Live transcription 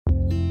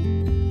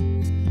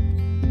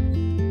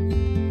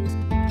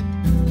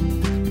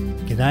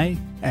G'day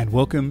and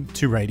welcome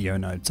to Radio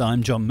Notes.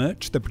 I'm John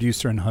Murch, the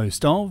producer and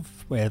host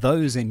of Where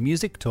Those in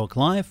Music Talk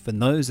Life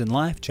and Those in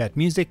Life Chat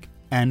Music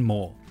and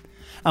more.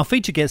 Our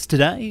feature guest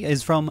today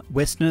is from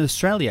Western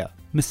Australia,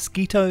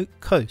 Mosquito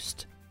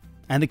Coast.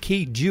 And the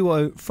key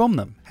duo from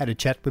them had a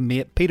chat with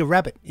me at Peter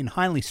Rabbit in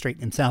Hindley Street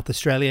in South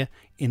Australia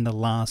in the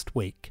last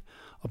week.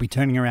 I'll be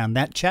turning around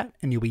that chat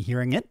and you'll be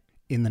hearing it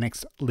in the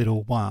next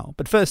little while.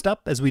 But first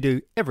up, as we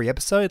do every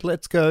episode,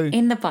 let's go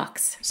in the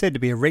box. Said to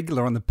be a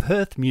regular on the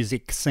Perth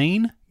music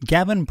scene,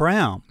 Gavin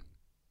Brown.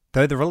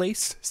 Though the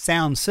release,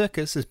 Sound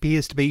Circus,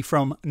 appears to be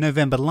from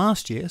November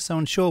last year, so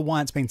unsure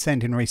why it's been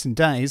sent in recent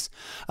days,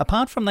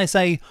 apart from they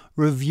say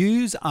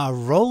reviews are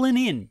rolling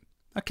in.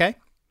 Okay.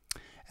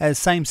 As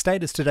same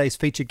state as today's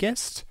featured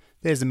guest,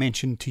 there's a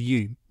mention to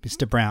you,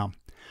 Mr. Brown.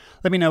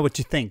 Let me know what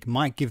you think.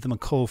 Might give them a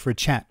call for a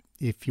chat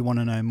if you want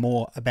to know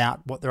more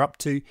about what they're up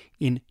to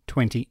in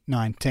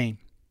 2019.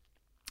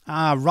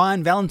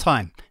 Ryan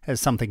Valentine has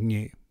something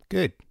new.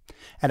 Good.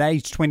 At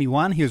age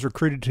 21, he was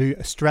recruited to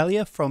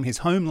Australia from his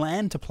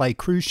homeland to play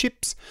cruise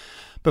ships,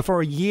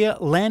 before a year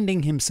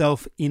landing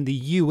himself in the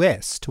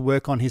US to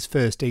work on his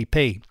first EP.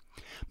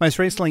 Most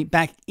recently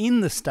back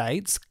in the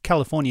States,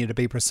 California to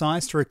be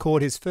precise, to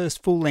record his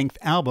first full-length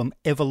album,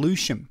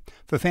 Evolution.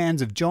 For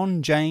fans of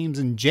John, James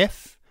and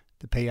Jeff,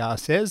 the PR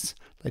says,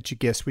 let you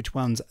guess which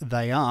ones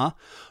they are,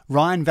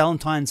 Ryan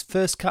Valentine's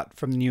first cut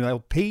from the new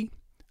LP,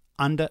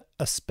 Under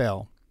a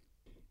Spell.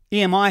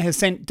 EMI has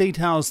sent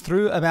details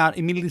through about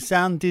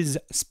Emilisandi's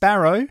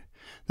Sparrow.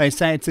 They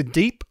say it's a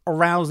deep,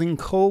 arousing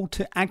call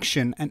to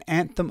action, an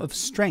anthem of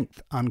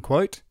strength,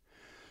 unquote.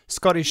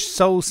 Scottish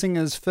soul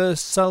singer's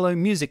first solo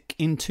music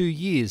in 2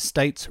 years,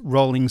 states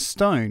Rolling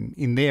Stone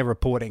in their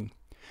reporting.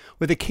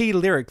 With a key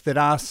lyric that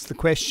asks the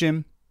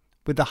question,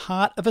 with the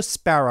heart of a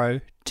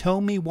sparrow,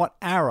 tell me what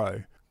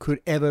arrow could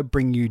ever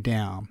bring you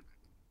down.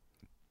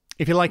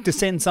 If you'd like to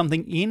send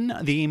something in,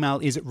 the email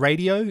is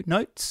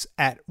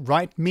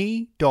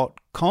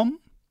radionotes@writeme.com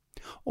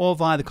or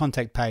via the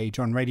contact page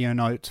on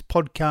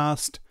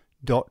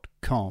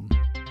radionotespodcast.com.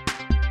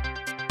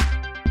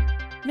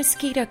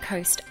 Mosquito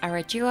Coast are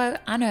a duo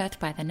unearthed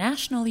by the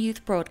National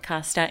Youth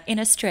Broadcaster in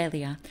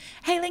Australia.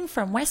 Hailing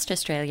from West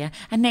Australia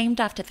and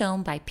named after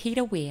film by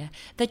Peter Weir,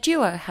 the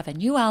duo have a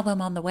new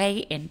album on the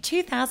way in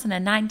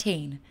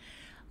 2019.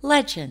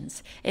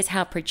 Legends is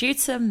how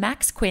producer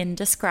Max Quinn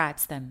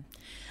describes them.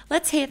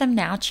 Let's hear them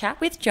now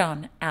chat with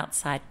John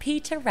outside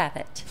Peter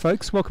Rabbit.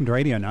 Folks, welcome to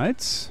Radio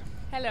Notes.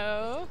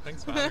 Hello.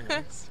 Thanks for having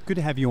us. Good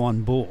to have you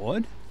on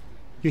board.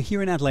 You're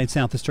here in Adelaide,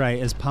 South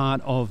Australia as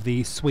part of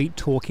the Sweet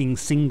Talking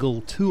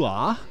single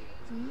tour.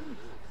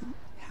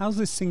 How's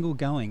this single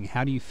going?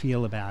 How do you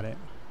feel about it?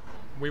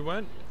 We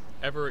weren't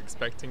ever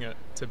expecting it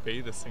to be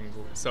the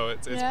single, so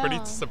it's pretty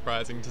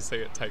surprising to see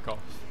it take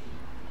off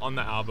on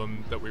the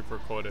album that we've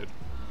recorded.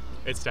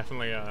 It's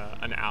definitely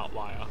an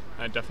outlier,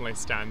 and it definitely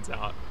stands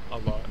out a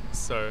lot.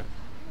 So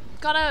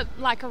got a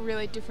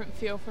really different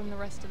feel from the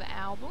rest of the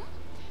album.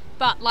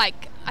 But I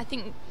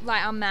think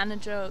our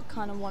manager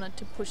kind of wanted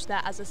to push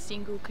that as a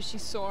single because she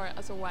saw it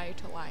as a way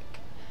to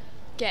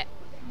get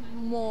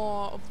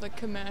more of the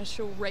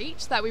commercial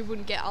reach that we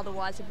wouldn't get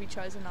otherwise if we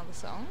chose another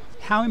song.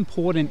 How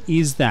important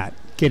is that,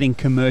 getting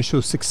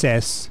commercial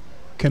success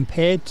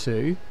compared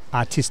to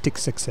artistic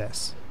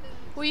success?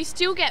 Well, you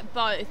still get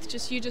both,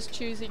 you're just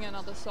choosing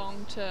another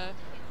song to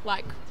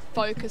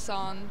focus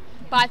on.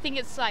 But I think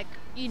it's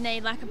you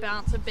need a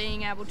balance of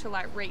being able to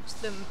reach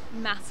the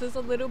masses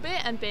a little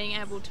bit and being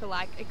able to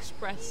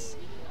express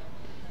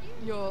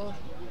your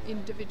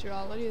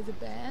individuality as a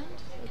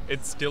band.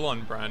 it's still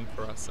on brand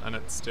for us, and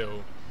it's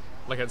still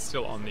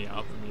on the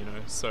album,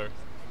 so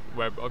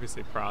we're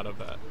obviously proud of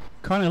that.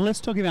 Connor, let's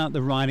talk about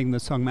the writing of the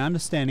song. My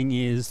understanding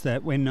is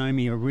that when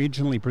Naomi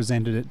originally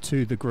presented it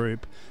to the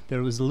group, that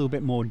it was a little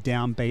bit more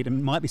downbeat, and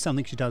it might be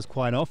something she does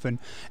quite often,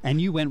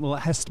 and you went, well,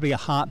 it has to be a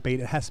heartbeat,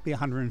 it has to be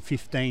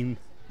 115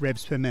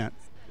 revs per minute.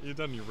 You've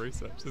done your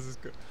research, this is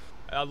good.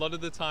 A lot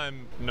of the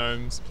time,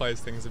 Gnomes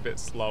plays things a bit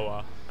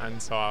slower, and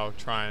so I'll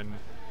try and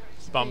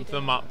bump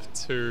them up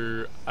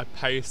to a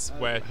pace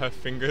where her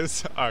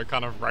fingers are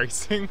kind of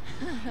racing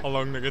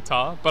along the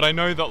guitar. But I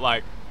know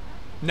that,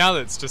 now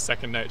that it's just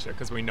second nature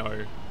because we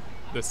know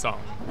the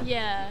song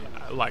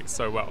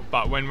so well.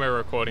 But when we're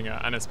recording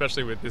it, and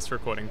especially with this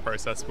recording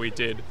process, we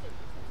did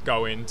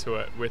go into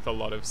it with a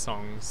lot of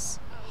songs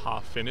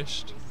half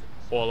finished,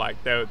 or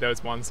there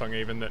was one song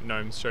even that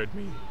Gnomes showed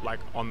me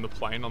on the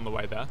plane on the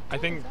way there. I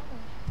think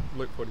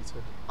Luke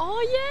 42.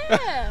 Oh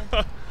yeah.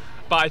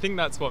 But I think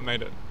that's what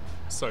made it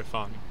so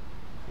fun,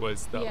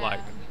 was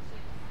that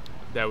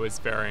there was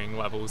varying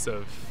levels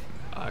of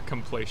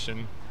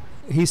completion.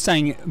 He's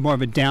saying more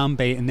of a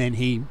downbeat and then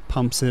he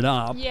pumps it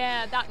up.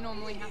 Yeah, that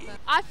normally happens.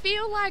 I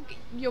feel like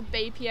your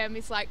BPM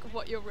is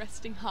what your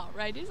resting heart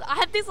rate is. I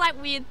had this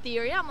weird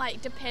theory. I'm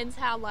depends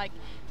how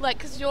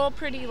because you're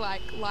pretty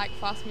like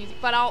fast music,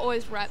 but I'll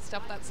always write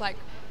stuff that's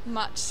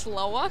much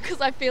slower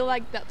because I feel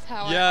like that's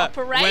how I Yeah,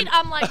 operate.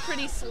 I'm like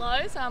pretty slow,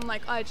 so I'm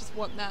like, I just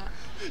want that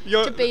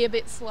to be a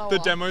bit slower. The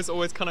demos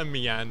always kind of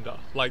meander.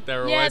 Like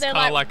they're Yeah, always they're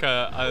kind of like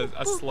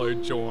a slow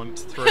jaunt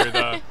through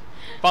the.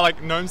 But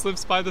like Gnomes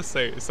lives by the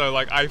sea, so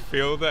like I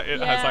feel that it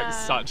has like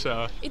such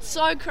a. It's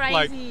so crazy.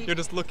 Like you're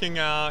just looking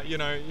out, you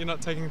know, you're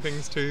not taking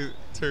things too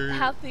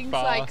how things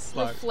fast,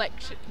 like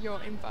reflect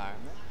your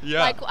environment.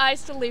 Yeah. Like I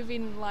used to live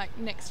in like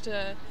next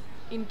to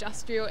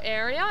industrial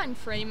area in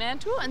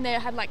Fremantle, and they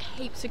had like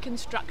heaps of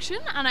construction,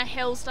 and I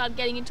started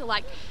getting into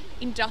like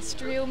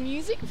industrial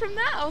music from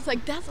that. I was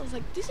like,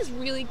 this is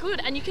really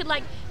good, and you could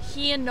like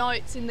hear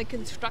notes in the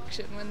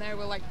construction when they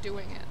were like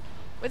doing it.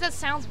 Well, that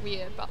sounds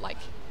weird, but like.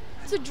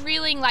 So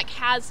drilling like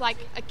has like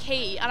a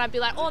key, and I'd be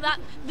like, oh, that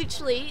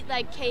literally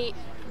like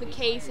the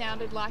key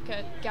sounded like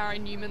a Gary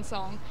Newman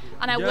song,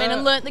 and I went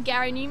and learnt the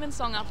Gary Newman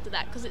song after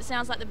that because it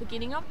sounds like the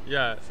beginning of.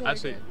 Yeah, so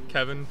actually, good.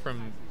 Kevin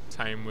from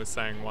Tame was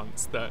saying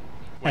once that.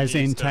 As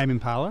in Tame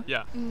Impala?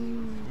 Yeah.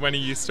 When he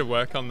used to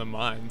work on the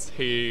mines,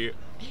 he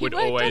would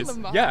worked always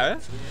on the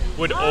mines?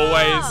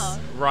 always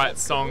write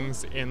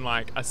songs in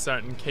like a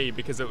certain key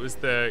because it was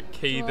the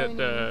key that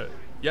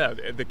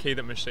the key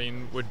that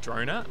machine would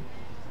drone at.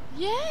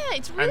 Yeah,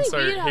 it's really and so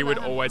weird how he would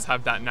that always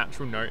have that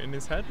natural note in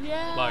his head.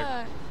 Yeah.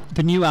 Like,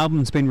 the new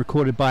album's been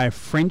recorded by a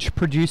French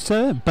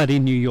producer, but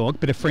in New York,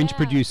 but a French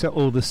producer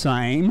all the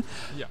same.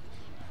 Yeah.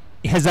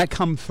 Has that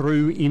come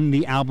through in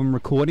the album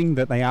recording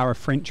that they are a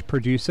French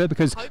producer?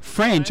 Because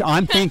French,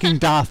 I'm thinking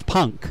Daft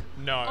Punk.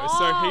 No,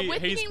 so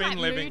he's been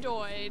living.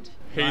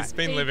 He's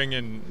been living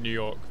in New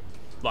York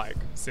like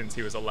since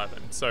he was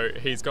 11. So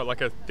he's got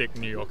like a thick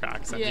New York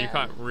accent. Yeah. You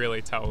can't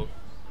really tell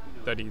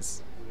that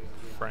he's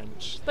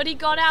French. But he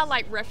got our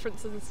like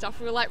references and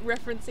stuff. We were like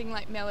referencing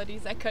like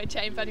Melody's Echo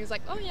Chamber, and he was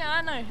like, oh yeah,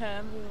 I know her.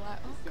 And we were like,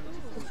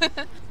 oh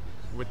cool.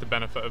 With the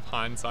benefit of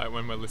hindsight,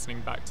 when we're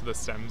listening back to the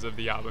stems of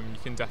the album, you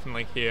can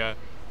definitely hear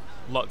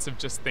lots of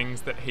just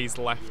things that he's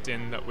left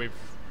in that we've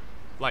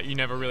like you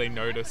never really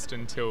noticed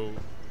until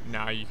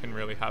now. You can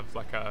really have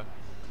like a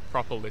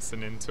proper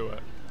listen into it.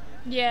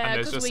 Yeah, and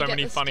there's just so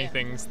many funny stem.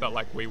 things that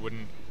like we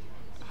wouldn't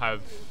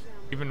have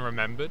even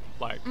remembered.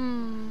 Like,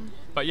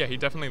 but yeah, he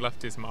definitely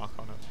left his mark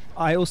on it.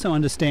 I also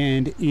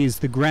understand is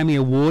the Grammy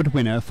Award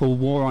winner for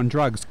War on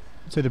Drugs.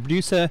 So the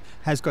producer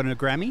has got a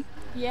Grammy.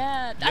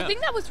 Yeah, I think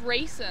that was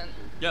recent.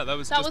 Yeah, that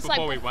was That just was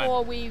before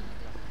like we went.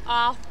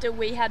 After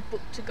we had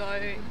booked to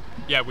go.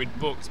 Yeah, we'd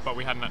booked, but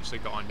we hadn't actually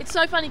gone. It's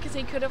so funny because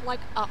he could have like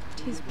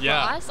upped his price.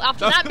 Yeah.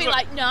 After that, be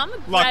like, no, I'm a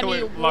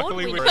Grammy Award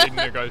Luckily, we winner. already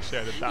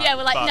negotiated that. Yeah,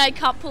 we're like, but no,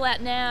 can't pull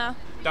out now.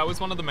 That was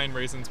one of the main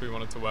reasons we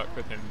wanted to work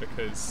with him,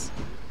 because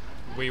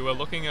we were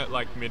looking at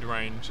like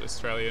mid-range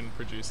Australian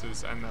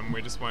producers, and then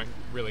we just weren't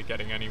really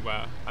getting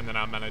anywhere. And then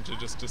our manager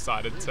just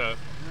decided to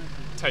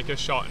take a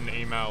shot and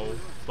email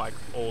like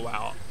all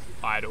our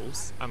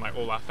idols and like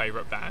all our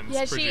favourite bands.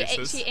 Yeah,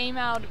 producers. she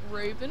emailed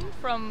Ruben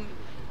from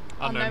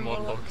Unknown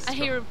Monologues, and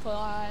he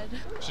replied.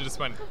 She just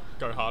went,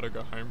 go hard or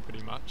go home,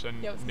 pretty much.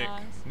 And Yeah, it was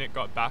nice. Nick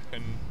got back,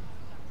 and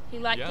He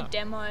liked the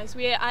demos.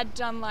 I'd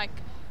done like,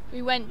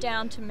 we went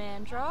down to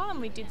Mandurah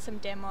and we did some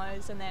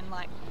demos, and then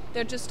like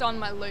they're just on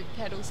my loop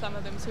pedal, some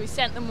of them. So we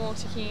sent them all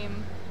to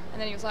him,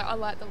 and then he was like, I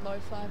like the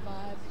lo-fi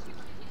vibe.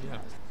 Yeah,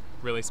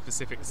 really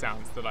specific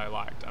sounds that I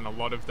liked, and a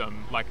lot of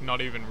them, like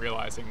not even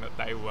realizing that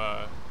they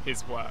were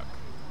his work,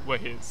 were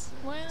his.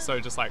 Wow. So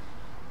just like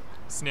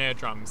snare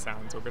drum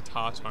sounds or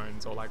guitar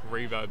tones or like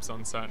reverbs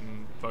on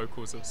certain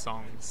vocals of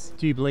songs.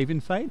 Do you believe in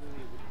fate?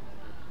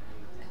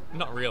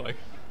 Not really,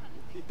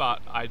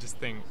 but I just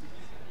think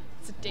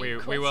It's a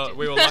deep we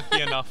were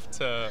lucky enough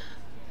to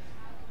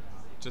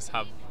just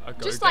have a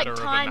just like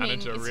go-getter timing. of a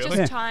manager. It's Really,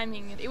 just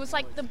timing. It was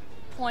like the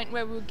point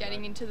where we were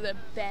getting into the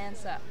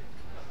bands that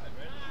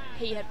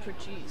he had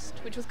produced,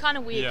 which was kind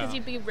of weird because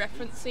Yeah. he'd be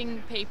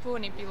referencing people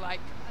and he'd be like,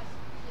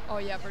 oh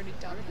yeah, I've already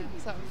done them,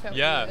 so it felt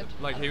yeah, weird.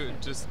 like he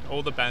would just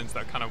all the bands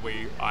that kind of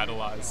we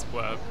idolized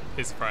were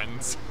his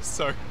friends,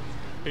 so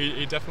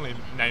he definitely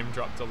name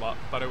dropped a lot,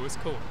 but it was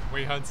cool.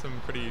 We heard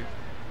some pretty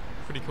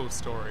cool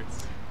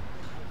stories.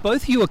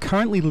 Both of you are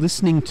currently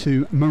listening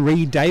to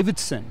Marie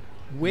Davidson.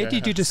 Where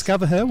did you Yes.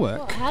 discover her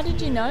work? Well, how did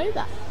you know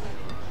that?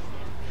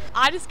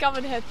 I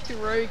discovered her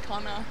through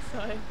Connor,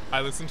 so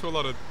I listened to a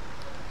lot of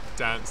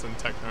dance and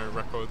techno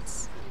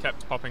records,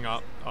 kept popping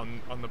up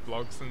on the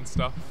blogs and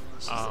stuff.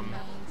 she's amazing.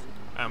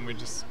 And we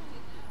just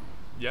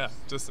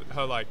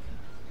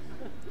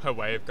her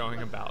way of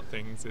going about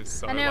things is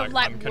so And her like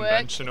like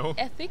unconventional. work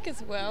ethic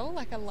as well.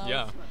 Like I love.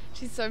 Yeah.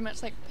 She's so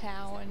much like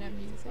power in her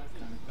music.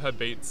 Her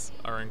beats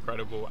are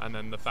incredible, and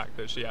then the fact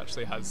that she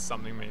actually has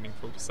something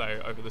meaningful to say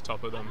over the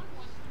top of them,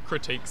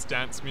 critiques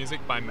dance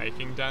music by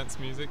making dance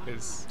music,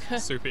 is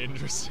super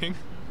interesting.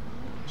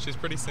 She's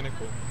pretty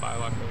cynical, but I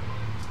like her.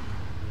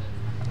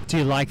 Do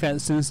you like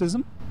that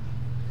cynicism?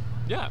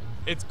 Yeah,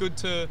 it's good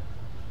to,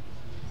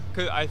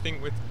 because I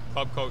think with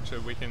club culture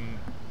we can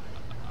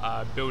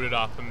build it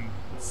up and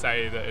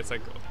say that it's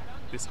like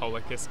this whole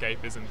like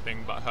escapism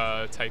thing, but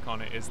her take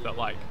on it is that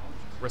like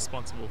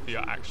responsible for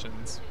your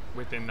actions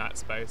within that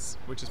space,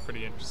 which is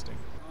pretty interesting.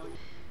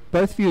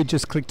 Both of you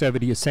just clicked over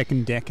to your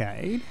second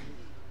decade.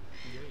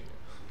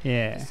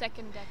 Yeah. The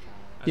second decade.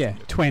 Yeah,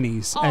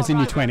 20s, Oh, as in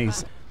your right, right,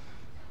 20s. right.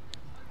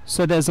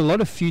 So there's a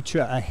lot of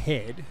future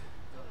ahead.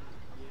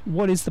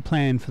 What is the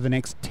plan for the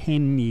next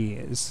 10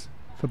 years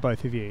for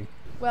both of you?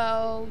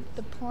 Well,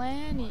 the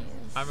plan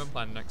is... I haven't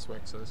planned next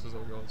week, so this is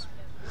all yours.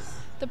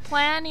 The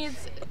plan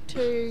is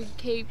to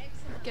keep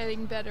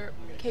getting better,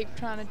 keep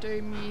trying to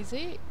do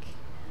music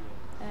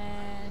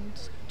and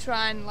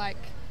try and like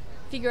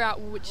figure out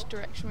which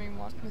direction we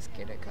want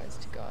Mosquito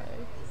Coast to go.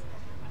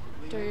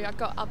 I've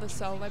got other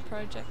solo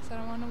projects that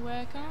I want to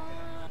work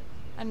on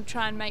and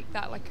try and make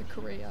that like a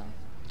career.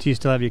 Do you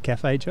still have your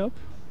cafe job?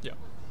 Yeah.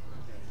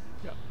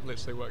 Yeah,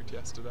 literally worked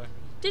yesterday.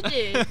 Did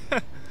you?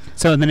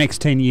 So in the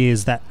next 10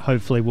 years, that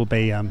hopefully will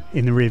be in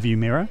the rearview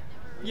mirror?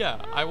 Yeah,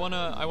 I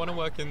wanna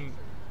work in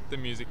the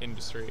music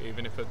industry,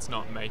 even if it's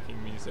not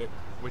making music,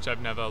 which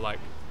I've never like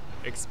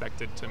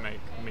expected to make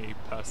me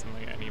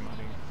personally any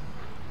money.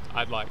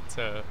 I'd like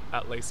to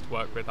at least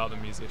work with other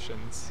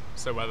musicians,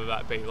 so whether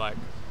that be like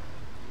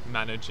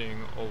managing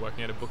or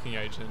working at a booking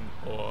agent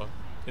or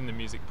in the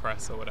music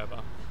press or whatever,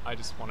 I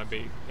just want to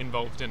be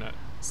involved in it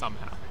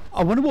somehow.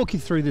 I want to walk you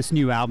through this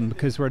new album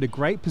because we're at a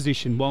great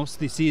position whilst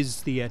this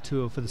is the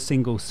tour for the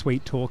single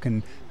Sweet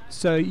Talkin'.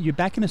 So you're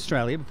back in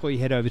Australia before you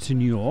head over to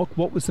New York.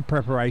 What was the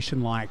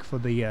preparation like for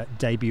the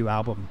debut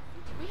album?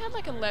 We had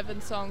like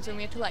 11 songs and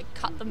we had to like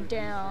cut them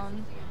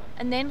down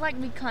and then like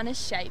we kind of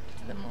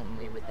shaped them when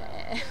we were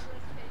there.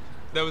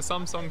 There were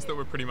some songs that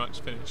were pretty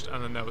much finished,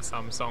 and then there were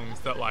some songs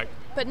that like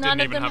But none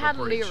didn't of even them have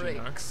had a bridge, lyrics,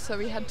 you know? so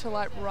we had to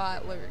like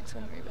write lyrics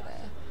when we were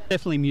there.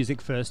 Definitely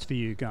music first for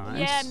you guys.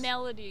 Yeah,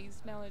 melodies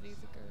are good.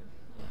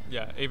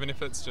 Yeah, even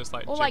if it's just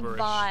like Or like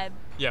gibberish. vibe.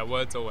 Yeah,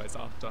 words always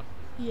after.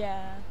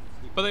 Yeah.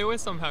 But they always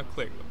somehow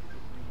click.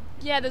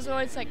 Yeah, there's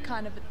always like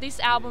kind of...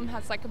 This album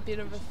has like a bit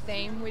of a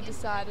theme. We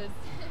decided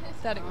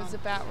that it was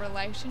about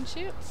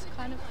relationships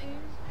kind of thing.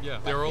 Yeah,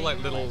 they're all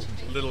like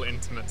little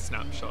intimate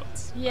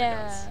snapshots. I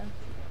guess. Yeah.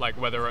 Like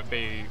whether it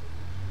be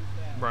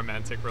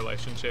romantic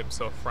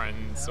relationships or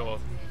friends or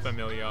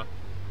familiar.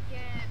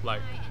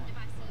 Like,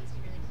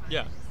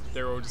 yeah,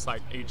 they're all just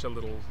like each a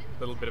little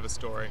bit of a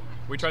story.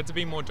 We tried to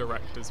be more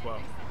direct as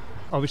well.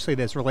 Obviously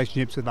there's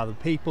relationships with other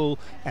people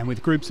and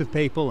with groups of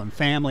people and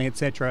family,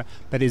 etc.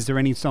 But is there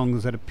any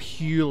songs that are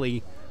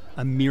purely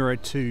a mirror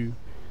to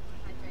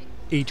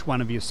each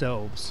one of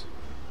yourselves?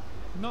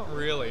 Not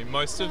really.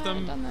 Most of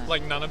them,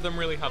 like none of them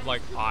really have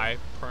like I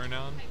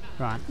pronoun.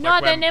 Right. No,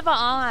 Like they're when never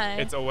I.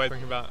 It's always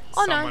talking about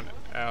Oh, no. someone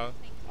else.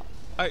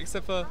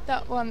 Except for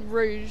That one,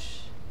 Rouge.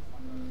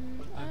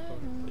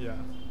 yeah.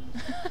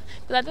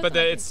 But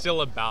It's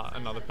still about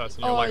another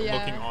person. You're Oh, like yeah.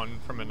 looking on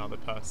from another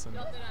person.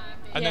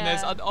 And then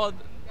Yeah.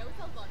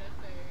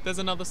 there's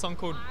another song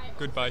called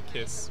Goodbye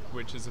Kiss,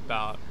 which is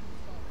about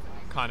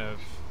kind of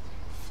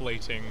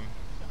fleeting.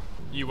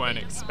 You weren't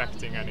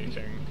expecting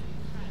anything,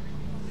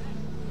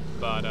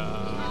 but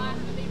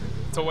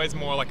it's always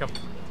more like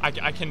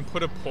I can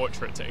put a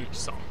portrait to each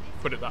song.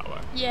 Put it that way.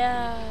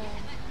 Yeah.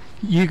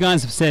 You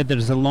guys have said that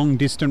it's a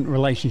long-distance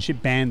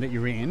relationship band that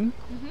you're in.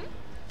 Mm-hmm.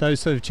 Those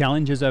sort of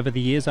challenges over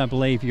the years, I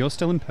believe you're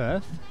still in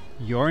Perth,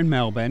 you're in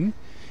Melbourne.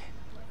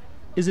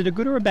 Is it a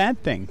good or a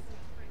bad thing?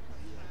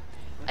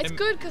 It's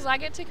good because I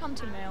get to come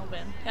to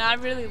Melbourne. And I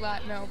really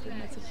like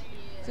Melbourne.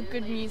 It's a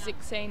good music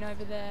scene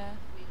over there.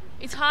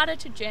 It's harder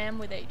to jam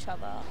with each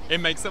other. It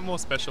makes it more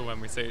special when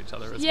we see each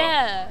other as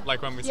Yeah. well.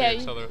 Like when we see Yeah,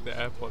 each other at the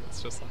airport,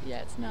 it's just like, Yeah,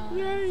 it's nice.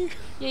 yay.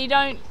 Yeah, you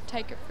don't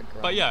take it for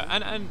granted. But yeah,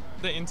 and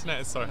the internet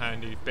is so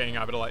handy, being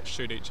able to like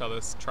shoot each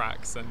other's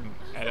tracks and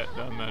edit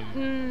them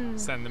and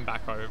send them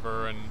back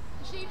over. And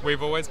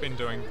we've always been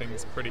doing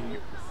things pretty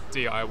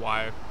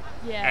DIY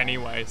Yeah.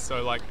 anyway,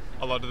 so like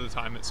a lot of the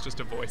time it's just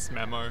a voice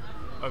memo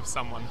of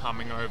someone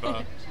humming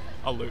over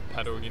a loop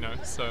pedal, you know.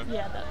 So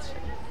Yeah, that's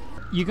true.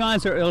 You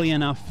guys are early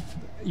enough,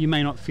 you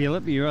may not feel it,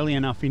 but you're early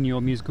enough in your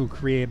musical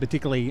career,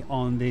 particularly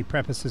on the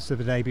prefaces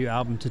of a debut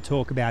album, to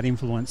talk about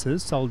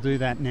influences, so I'll do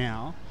that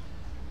now.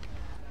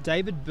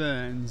 David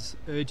Byrne's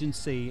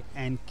Urgency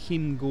and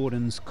Kim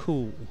Gordon's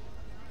Cool.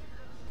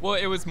 well,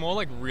 it was more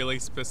like really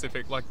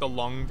specific, like the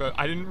long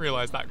I didn't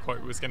realize that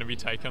quote was going to be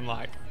taken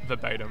like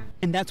verbatim.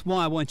 And that's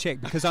why I want to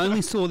check, because I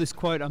only saw this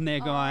quote on there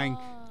going,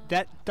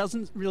 that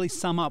doesn't really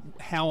sum up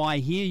how I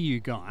hear you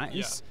guys.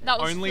 Yeah, That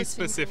was only for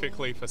single.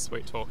 specifically for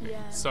Sweet Talking.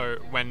 Yeah. So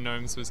when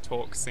Gnomes was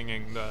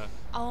singing the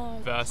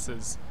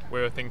verses, we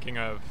were thinking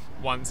of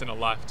Once in a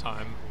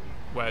Lifetime,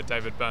 where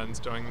David Byrne's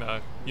doing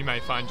the "You may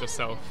find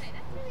yourself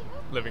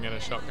living in a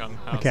shotgun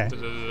house." Okay.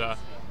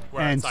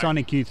 Where And it's like,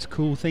 Sonic Youth's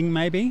Cool Thing,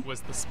 maybe? was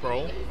the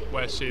sprawl,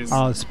 where she's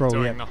Oh, the sprawl,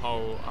 doing yeah. the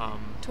whole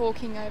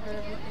Talking over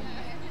everything.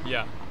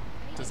 yeah.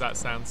 Does that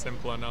sound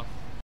simple enough?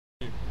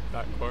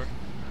 That quote.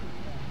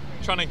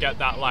 Trying to get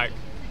that like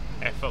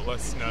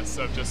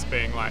effortlessness of just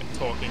being like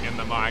talking in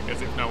the mic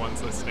as if no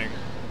one's listening.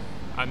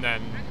 And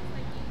then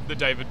the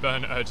David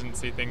Byrne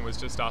urgency thing was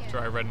just after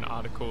I read an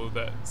article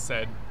that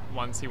said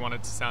once he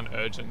wanted to sound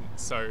urgent,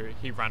 so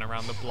he ran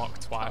around the block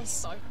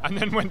twice and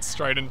then went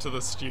straight into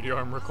the studio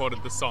and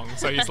recorded the song.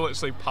 So he's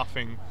literally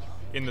puffing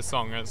in the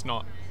song, and it's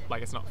not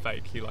like it's not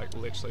fake. He like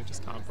literally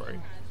just can't breathe.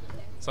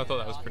 So I thought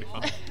that was pretty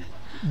fun.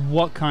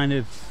 What kind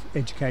of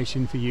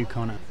education for you,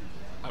 Connor?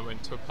 I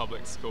went to a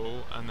public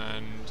school and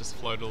then just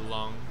floated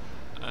along,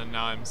 and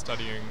now I'm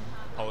studying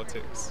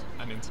politics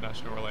and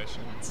international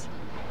relations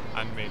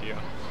and media.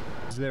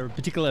 Is there a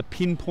particular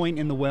pinpoint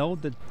in the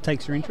world that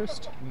takes your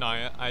interest? No,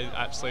 I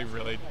actually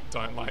really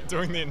don't like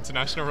doing the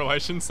international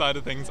relations side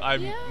of things. I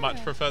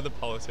much prefer the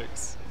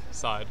politics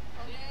side.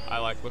 I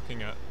like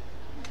looking at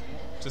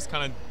just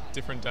kind of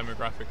different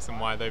demographics and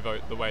why they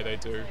vote the way they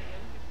do,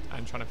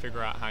 and trying to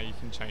figure out how you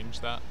can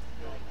change that.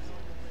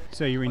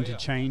 So you're into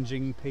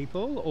changing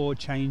people or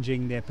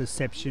changing their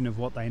perception of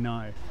what they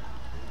know?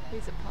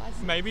 He's a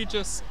Pisces. Maybe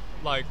just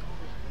like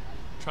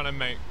trying to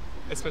make,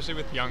 especially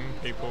with young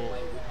people,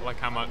 like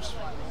how much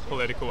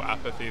political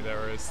apathy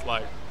there is,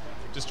 like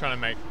just trying to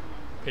make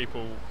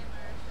people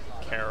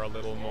care a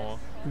little more.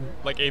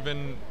 Like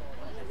even,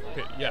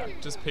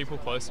 just people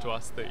close to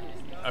us that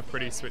are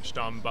pretty switched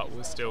on but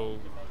will still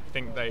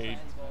think they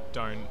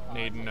don't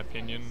need an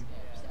opinion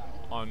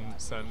on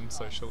certain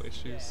social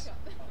issues.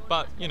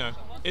 But, you know,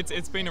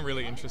 it's been a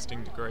really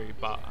interesting degree,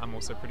 but I'm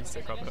also pretty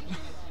sick of it.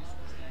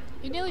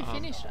 You nearly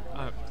finished it.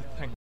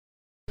 Thank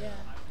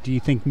Do you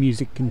think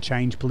music can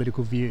change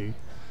political view?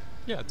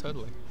 Yeah,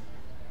 totally.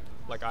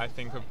 Like, I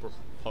think of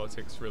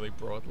politics really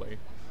broadly.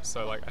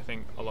 So, like, I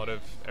think a lot of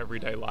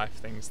everyday life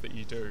things that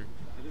you do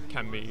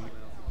can be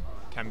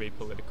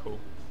political.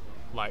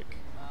 Like,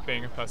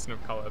 being a person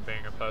of colour,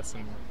 being a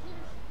person,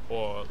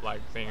 or,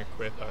 like, being a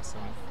queer person.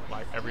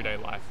 Like, everyday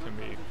life can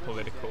be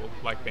political.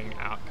 Like, being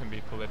out can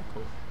be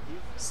political.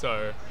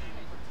 So,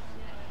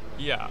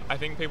 yeah, I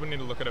think people need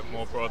to look at it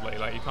more broadly.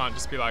 Like, you can't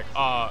just be like,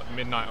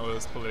 Midnight Oil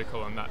is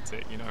political and that's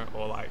it, you know?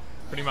 Or, like,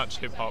 pretty much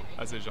hip-hop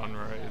as a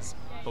genre is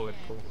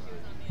political.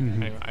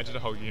 Mm-hmm. Anyway, I did a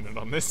whole unit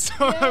on this, so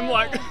I'm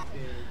like...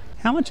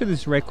 How much of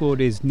this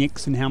record is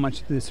Nick's and how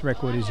much of this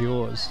record is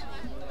yours?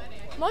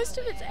 Most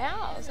of it's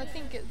ours. I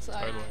think it's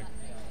like... Totally.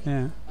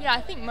 Yeah. Yeah,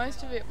 I think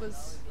most of it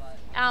was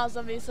ours.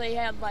 Obviously, he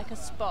had like a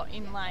spot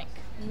in like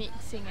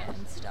mixing it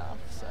and stuff,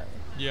 so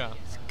Yeah.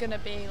 it's gonna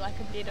be like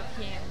a bit of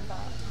him,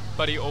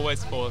 But he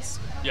always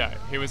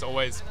he was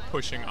always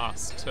pushing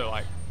us to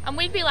like... and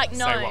we'd be like,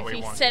 no, Say what if we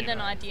he want, said you an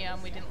know. idea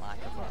and we didn't like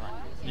it, we're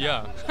like,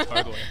 Yeah,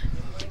 totally.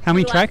 How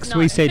many Like, tracks? no.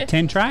 We said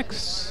 10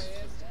 tracks?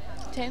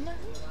 10?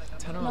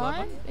 10 or 9?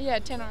 11? Yeah,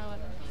 10 or 11.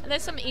 And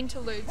there's some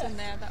interludes in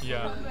there that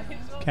Yeah. were really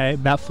nice. Okay,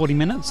 about 40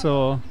 minutes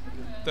or...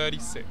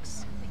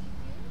 36.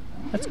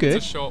 That's It's good.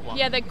 a short one.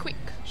 Yeah, they're quick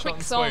Short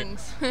and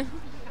songs.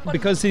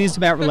 Because it is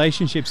about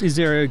relationships, is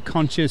there a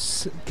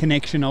conscious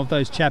connection of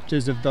those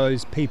chapters of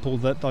those people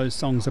that those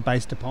songs are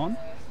based upon?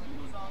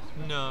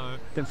 No.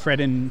 That Fred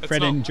and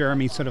not.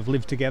 Jeremy sort of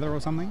live together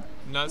or something?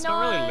 No, it's not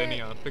really No.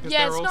 linear because Yeah,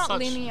 they're it's all not such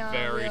linear,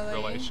 varied really.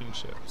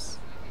 relationships.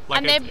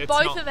 And Like, they're it's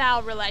both not- of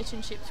our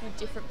relationships with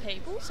different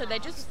people, so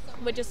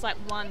we're just like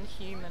one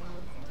human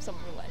with some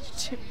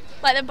relationship.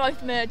 Like they're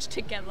both merged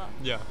together.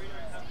 Yeah.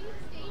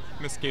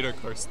 Mosquito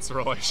Coast's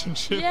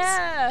relationships.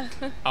 Yeah.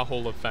 A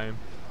Hall of Fame.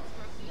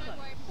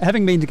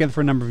 Having been together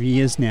for a number of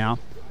years now,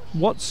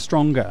 what's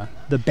stronger,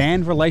 the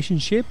band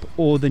relationship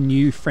or the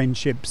new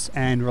friendships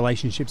and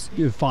relationships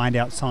you find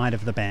outside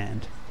of the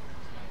band?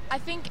 I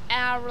think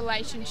our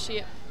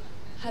relationship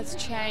has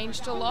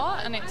changed a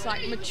lot and it's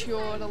like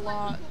matured a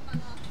lot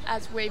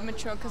as we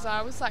mature, because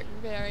I was like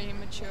very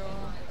immature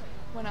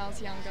when I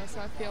was younger, so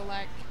I feel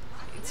like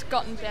it's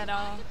gotten better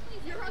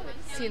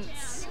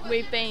since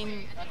we've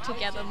been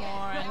together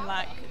more, and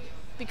like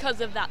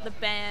because of that the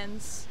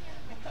band's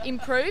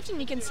improved, and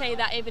you can see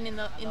that even in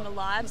the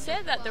live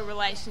set that the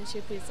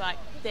relationship is like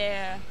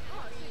there.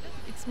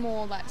 It's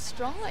more like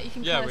strong, like you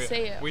can kind of see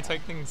it. we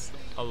take things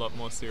a lot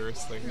more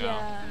seriously now.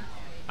 Yeah.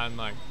 And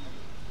like,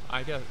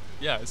 I guess,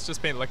 it's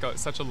just been like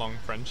such a long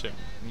friendship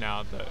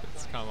now that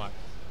it's kind of like,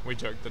 we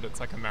joke that it's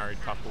like a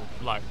married couple.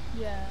 Like,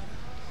 Yeah.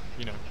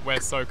 you know, we're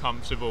so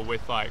comfortable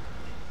with like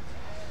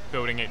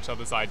building each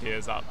other's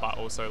ideas up, but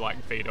also like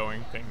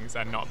vetoing things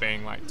and not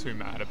being like too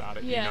mad about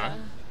it, Yeah. you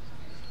know?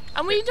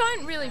 And we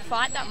don't really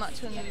fight that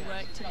much when we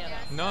work together.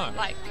 No.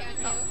 Like,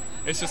 no.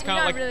 It's just We kind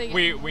of don't like,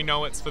 really we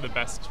know it's for the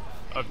best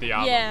of the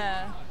album.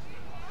 Yeah.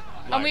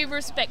 Like, And we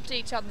respect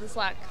each other's,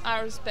 like,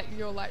 I respect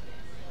your, like,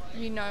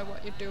 you know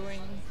what you're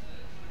doing.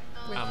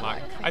 With, and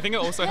like, I think it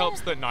also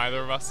helps that neither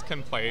of us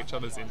can play each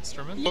other's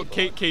instruments. But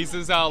keys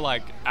is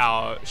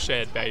our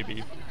shared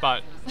baby.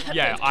 But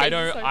yeah, Keys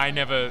is so I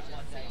never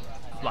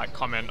like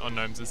comment on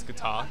Gnomes'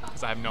 guitar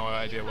because I have no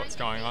idea what's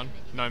going on.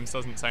 Gnomes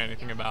doesn't say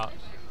anything about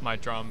my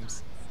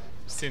drums.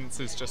 Synths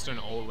is just an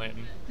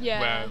all-in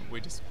where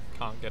we just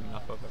can't get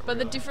enough of it. But the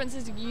really. difference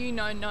is you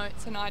know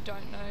notes and I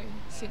don't know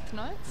synth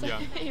notes. So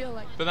Yeah. you're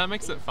like, But that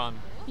makes it fun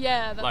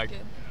yeah, that's like, good.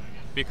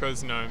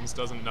 because Gnomes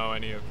doesn't know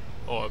any of,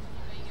 or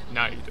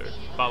now you do.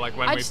 But like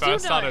when I we still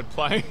first started don't.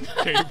 playing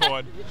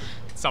keyboard,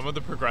 some of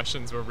the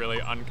progressions were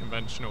really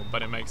unconventional,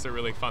 but it makes it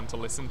really fun to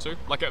listen to.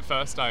 Like at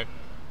first I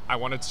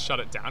wanted to shut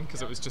it down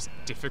because it was just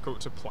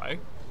difficult to play.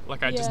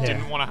 Like I just Yeah.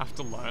 didn't want to have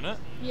to learn it.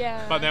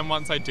 Yeah. But then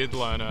once I did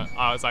learn it,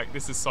 I was like,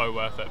 this is so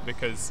worth it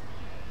because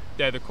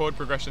the chord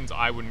progressions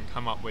I wouldn't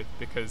come up with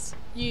because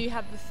You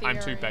have the theory.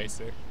 I'm too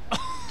basic.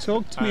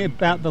 Talk to me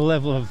about the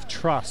level of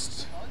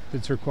trust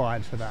that's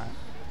required for that.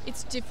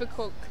 It's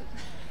difficult.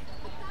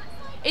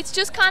 It's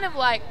just kind of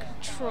like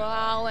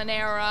trial and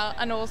error,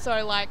 and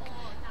also like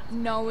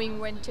knowing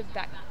when to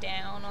back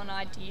down on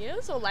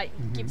ideas, or like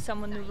give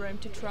someone the room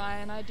to try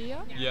an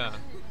idea. Yeah.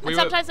 And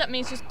sometimes that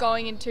means just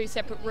going in 2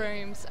 separate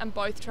rooms and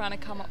both trying to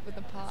come up with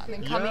a part, and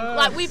then coming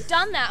like we've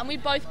done that, and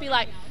we'd both be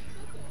like,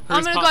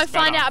 I'm gonna go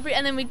find out,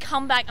 and then we'd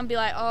come back and be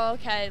like, oh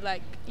okay,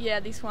 like yeah,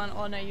 this one,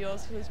 oh no,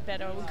 yours was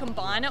better. We'll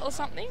combine it or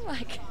something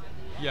like.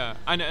 Yeah,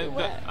 and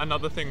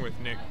another thing with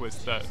Nick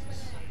was that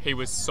he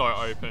was so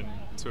open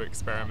to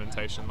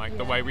experimentation. Like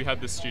the way we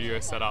had the studio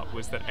set up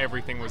was that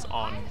everything was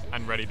on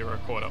and ready to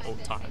record at all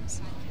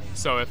times.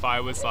 So if I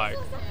was like,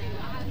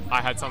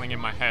 I had something in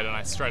my head and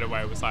I straight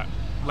away was like,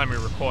 let me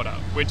record it,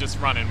 we'd just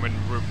run in when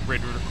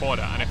we'd record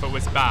it, and if it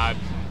was bad,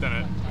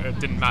 then it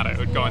didn't matter, it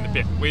would go in the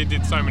bin. We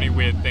did so many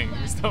weird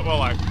things that were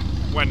like,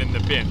 went in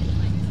the bin.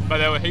 But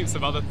there were heaps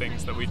of other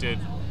things that we did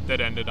that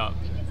ended up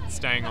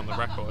staying on the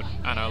record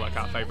and are like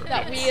our favourite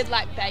That bits. weird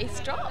like bass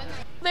drop.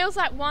 There was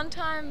like one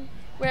time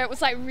where it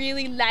was like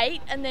really late,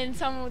 and then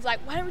someone was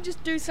like, why don't we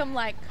just do some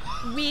like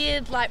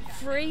weird like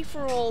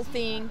free-for-all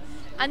thing,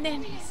 and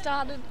then he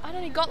started, I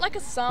don't know, he got like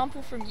a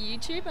sample from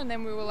YouTube, and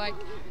then we were like,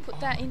 put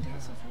that into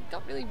this, it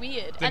got really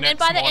weird. And then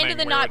by the end of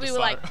the night we were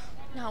like,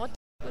 no, what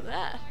the was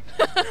that?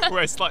 We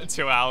wasted like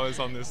 2 hours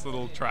on this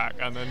little track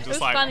and then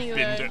just like binned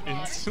it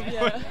instantly.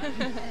 Yeah.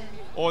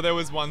 Or there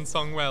was one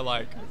song where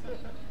like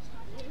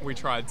we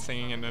tried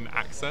singing in an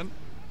accent.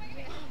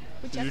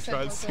 Which You accent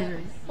tried was singing.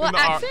 it? What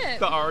accent?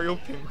 The Ariel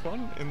Pink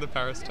one in the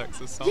Paris,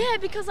 Texas song. Yeah,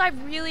 because I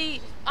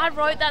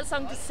wrote that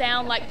song to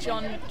sound like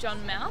John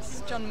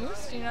Moose. Do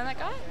you know that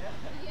guy?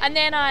 And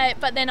then I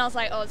was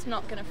like, oh, it's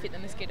not gonna fit the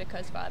Mosquito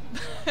Coast vibe.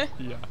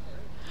 Yeah.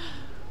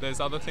 There's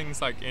other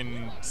things like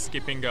in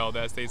Skipping Girl.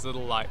 There's these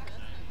little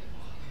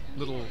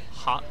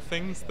heart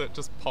things that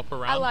just pop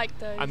around. I like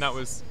those. And that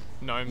was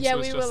Gnomes. Yeah,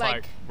 was we just were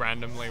like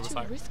randomly was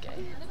like risque.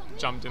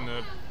 jumped in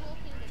the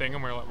thing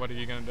and we were like, what are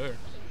you gonna do?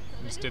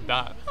 And just did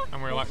that,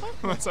 and we were like,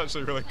 that's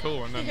actually really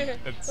cool. And then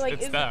it's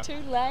like, is there. it too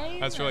lame?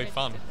 That's really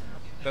fun.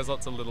 There's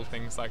lots of little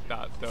things like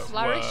that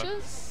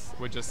Flourishes.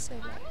 were just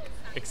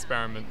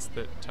experiments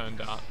that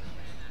turned out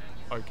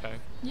okay.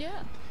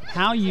 Yeah.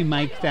 How you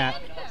make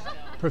that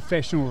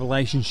professional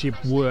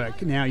relationship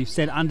work? Now, you've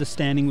said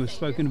understanding, we've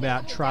spoken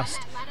about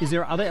trust. Is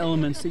there other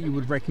elements that you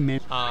would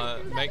recommend?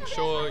 Make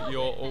sure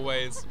you're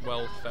always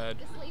well fed.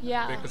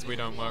 Yeah. Because we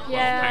don't work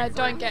Yeah, well hangry.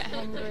 don't get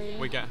hungry.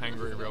 We get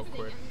hangry real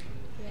quick.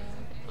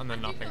 And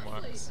then nothing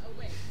works.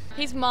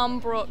 His mum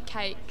brought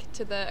cake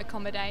to the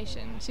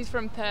accommodation. She's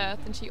from Perth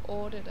and she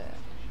ordered it.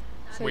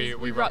 So we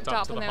rocked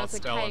up to the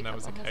hostel and there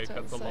was a cake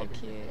at the so lobby.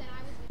 Cute.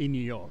 In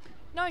New York?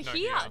 No,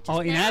 here. just Oh,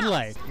 in now.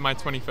 Adelaide? My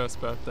 21st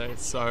birthday,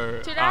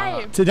 so...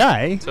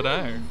 Today.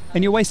 Today?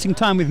 And you're wasting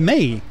time with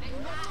me.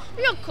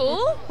 You're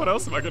cool. What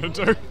else am I going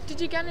to do?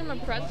 Did you get him a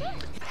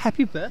present?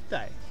 Happy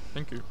birthday.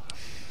 Thank you.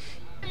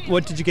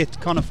 What did you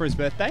get Connor for his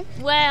birthday?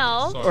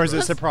 Well... Or is it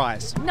a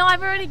surprise? No,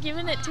 I've already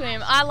given it to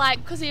him.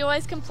 Because he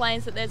always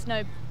complains that there's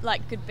no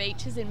good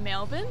beaches in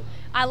Melbourne.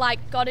 I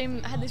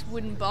had this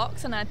wooden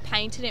box and I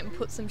painted it and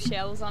put some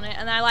shells on it,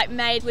 and I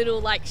made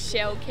little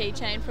shell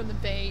keychain from the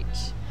beach.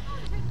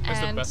 That's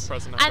the best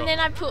present I got. And then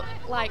I put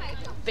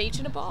beach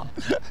in a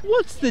box.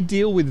 What's the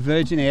deal with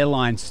Virgin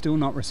Airlines still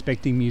not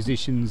respecting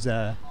musicians?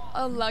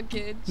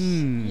 Luggage.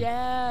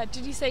 Yeah.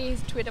 Did you see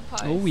his Twitter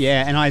post? Oh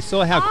yeah, and I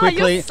saw how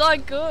quickly. You're so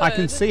good. I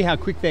can see how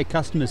quick their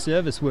customer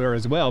service were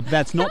as well. But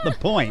that's not the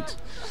point.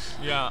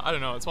 Yeah, I don't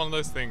know. It's one of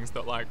those things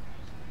that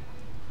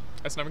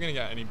it's never going to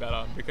get any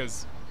better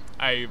because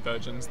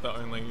Virgin's the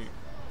only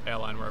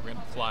airline we're ever going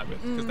to fly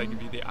with because they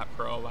give you the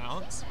APRO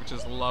allowance, which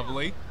is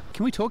lovely.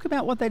 Can we talk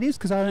about what that is?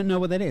 Because I don't know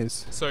what that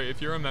is. So if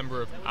you're a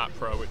member of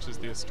APRO, which is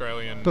the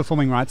Australian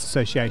Performing Rights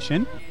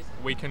Association,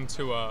 we can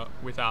tour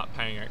without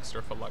paying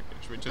extra for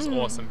luggage, which is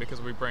awesome because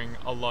we bring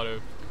a lot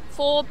of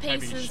 4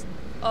 pieces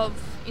of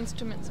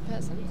instruments a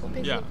person. 4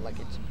 pieces of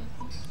luggage.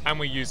 and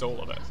we use all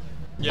of it.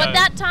 Yeah. But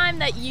that time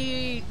that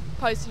you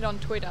posted on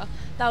Twitter,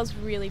 that was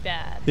really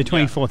bad. the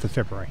 24th of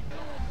February.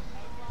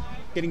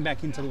 Getting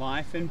back into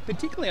life, and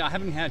particularly I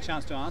haven't had a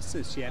chance to ask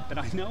this yet, but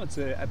I know it's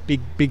a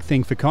big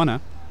thing for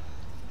Connor.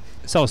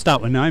 So I'll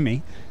start with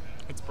Naomi.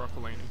 It's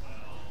broccolini.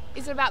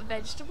 Is it about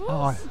vegetables?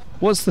 Oh,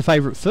 what's the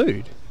favourite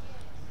food?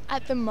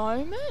 At the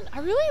moment, I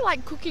really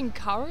like cooking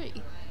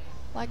curry.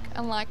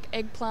 And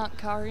eggplant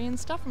curry and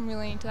stuff. I'm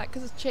really into that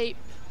because it's cheap,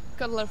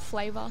 got a lot of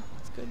flavour.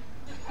 It's good.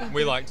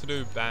 We like to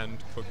do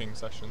band cooking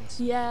sessions.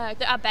 Yeah,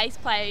 our bass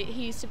player,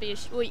 he used to be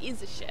he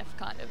is a chef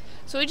kind of.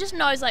 So he just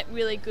knows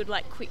really good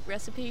quick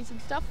recipes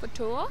and stuff for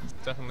tour.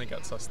 Definitely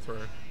gets us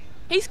through.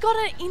 He's got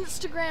an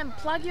Instagram.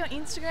 Plug your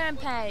Instagram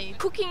page.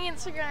 Cooking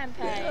Instagram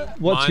page.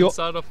 What's mine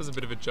started off as a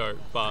bit of a joke,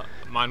 but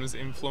mine was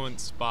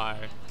influenced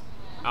by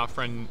our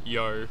friend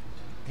Yo.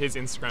 His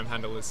Instagram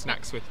handle is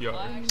Snacks with Yo.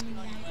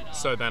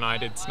 So then I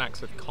did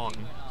Snacks with Con.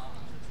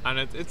 And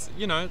it's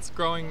it's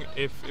growing.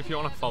 If you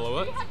want to follow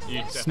it, you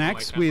definitely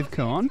Snacks can. with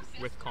Con.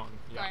 With Con,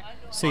 yeah.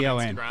 CON.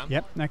 On Instagram.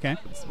 Yep. Okay.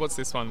 What's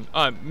this one?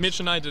 Mitch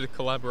and I did a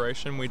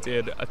collaboration. We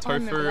did a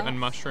tofu and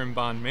mushroom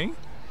banh mi.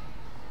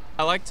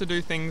 I like to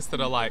do things that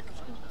are like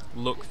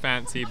look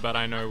fancy, but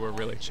I know were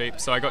really cheap.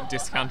 So I got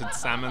discounted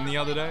salmon the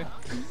other day,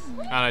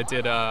 and I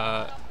did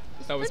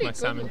that was my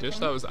salmon dish.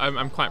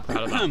 I'm quite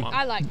proud of that one.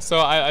 I like. So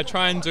I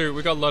try and do.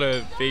 We got a lot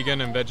of vegan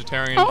and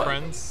vegetarian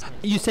friends.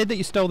 You said that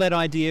you stole that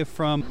idea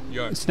from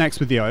Yo. Snacks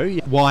with Yo,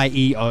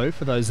 YEO,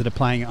 for those that are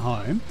playing at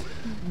home.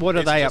 What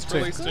are they up to?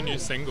 Released a new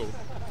single.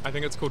 I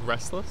think it's called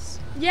Restless.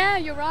 Yeah,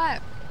 you're right.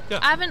 Yeah.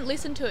 I haven't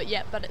listened to it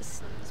yet, but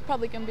it's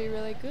probably going to be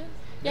really good.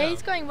 Yeah,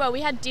 he's going well.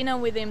 We had dinner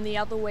with him the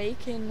other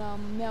week in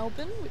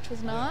Melbourne, which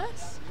was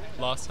nice.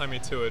 Last time he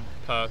toured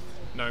Perth,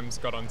 Gnomes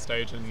got on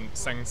stage and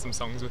sang some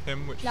songs with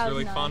him, which was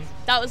really fun.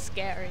 That was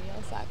scary. I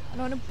was like, I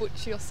don't want to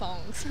butcher your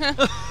songs.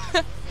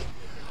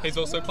 He's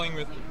also playing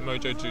with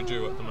Mojo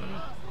Juju at the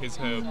moment. He's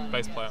her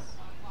bass player.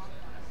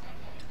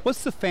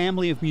 What's the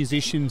family of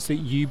musicians that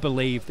you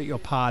believe that you're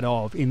part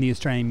of in the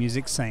Australian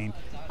music scene?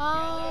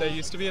 There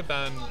used to be a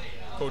band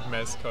called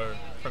Mosquito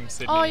from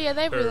Sydney. Oh yeah,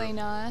 they're really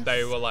nice.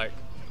 They were like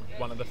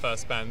one of the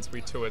first bands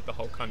we toured the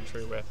whole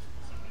country with.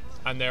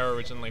 And they're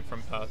originally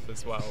from Perth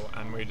as well,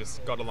 and we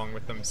just got along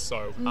with them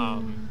so.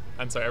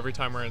 And so every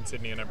time we're in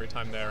Sydney and every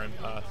time they're in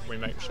Perth, we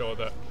make sure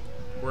that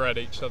we're at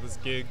each other's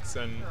gigs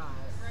and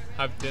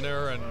have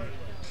dinner. And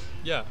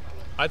yeah,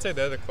 I'd say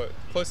they're the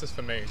closest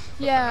for me.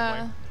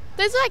 Family.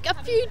 There's like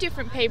a few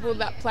different people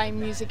that play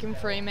music in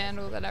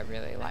Fremantle that I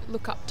really like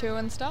look up to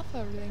and stuff.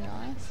 They're really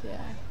nice.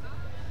 Yeah,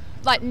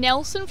 like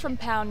Nelson from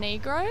Power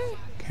Negro.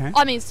 Okay.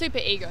 I mean, Super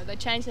Ego. They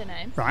changed their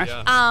name. Right.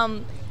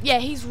 Yeah,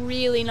 he's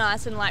really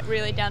nice and like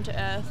really down to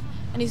earth.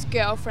 And his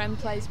girlfriend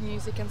plays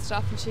music and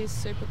stuff, and she's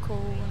super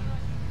cool.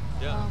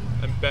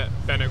 And Ben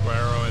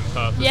Aguero in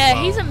Perth. Yeah, as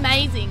well. he's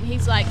amazing.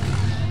 He's like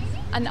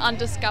an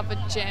undiscovered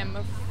gem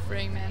of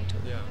Fremantle.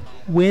 Yeah.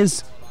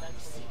 Where's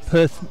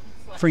Perth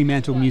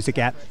Fremantle music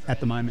at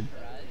the moment?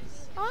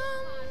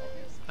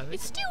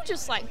 It's still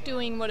just like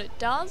doing what it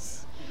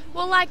does.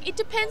 Well, like it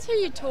depends who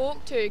you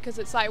talk to, because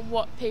it's like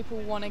what people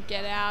want to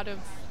get out of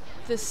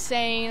the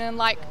scene, and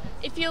like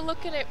if you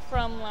look at it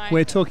from like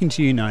We're talking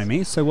to you,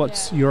 Naomi, so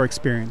what's your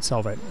experience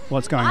of it?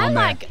 What's going on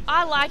there?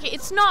 I like it.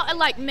 It's not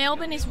like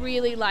Melbourne is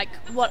really like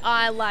what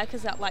I like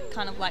is that like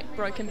kind of like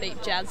broken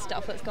beat jazz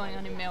stuff that's going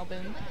on in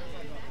Melbourne.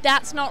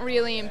 That's not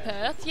really in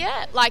Perth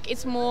yet. Like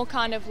it's more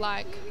kind of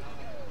like,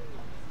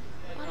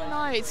 I don't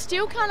know, it's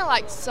still kind of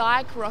like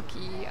psych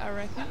rocky, I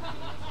reckon.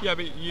 Yeah,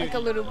 but like a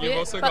little bit,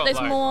 also but got there's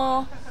like,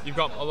 more. You've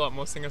got a lot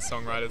more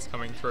singer-songwriters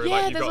coming through. Yeah,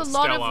 like, you've there's got a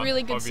lot Stella, of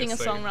really good obviously,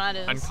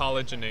 singer-songwriters. and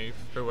Carla Geneve,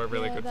 who we're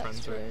really good that's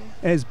friends true.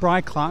 with. Is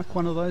Bri Clark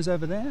one of those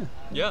over there?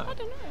 Yeah. I don't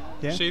know.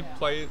 Yeah. She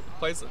plays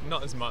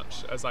not as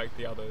much as like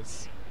the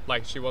others.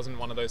 Like she wasn't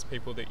one of those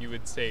people that you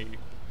would see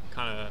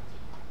kind of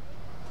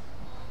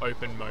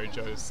open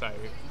mojos say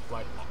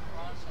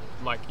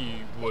like you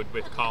would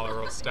with Carla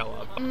or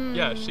Stella. But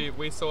yeah,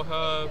 we saw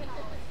her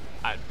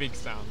at Big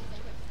Sound.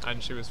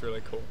 And she was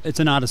really cool. It's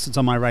an artist that's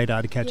on my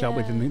radar to catch up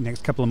with in the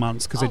next couple of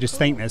months, because I just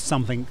think there's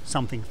something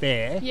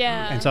there.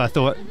 Yeah. And so I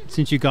thought,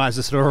 since you guys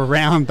are sort of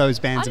around those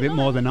bands a bit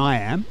more than I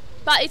am.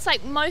 But it's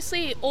like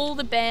mostly all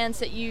the bands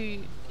that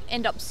you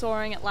end up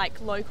soaring at like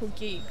local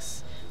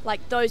gigs,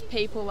 like those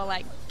people are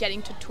like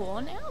getting to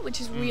tour now, which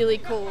is really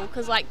cool,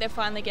 because like they're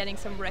finally getting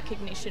some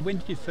recognition. When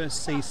did you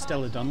first see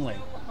Stella Donnelly?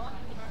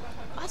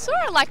 I saw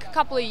her like a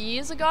couple of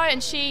years ago,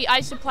 and I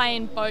used to play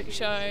in Boat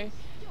Show.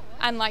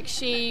 And like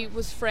she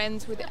was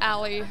friends with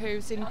Ali,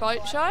 who's in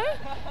Boat Show,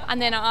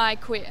 and then I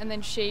quit, and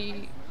then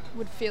she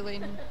would fill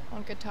in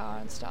on guitar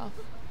and stuff.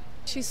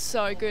 She's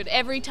so good.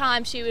 Every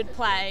time she would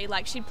play,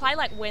 like she'd play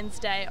like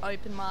Wednesday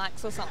open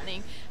mics or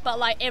something, but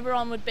like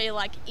everyone would be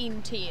like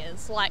in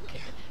tears. Like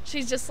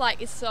she's just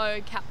like is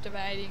so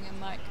captivating, and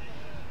like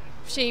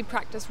she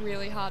practiced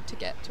really hard to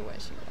get to where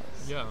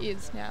she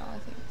is now, I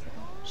think. So.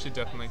 She's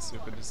definitely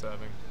super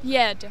deserving.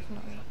 Yeah,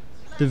 definitely.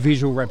 The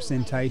visual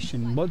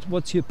representation,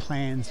 what's your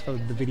plans for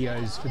the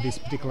videos for this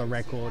particular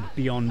record,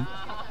 beyond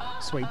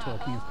sweet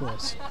talking, of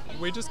course?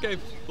 We just gave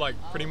like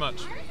pretty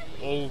much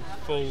all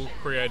full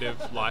creative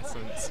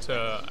license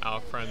to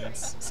our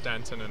friends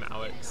Stanton and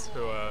Alex,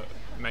 who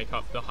make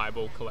up the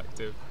Highball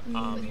Collective,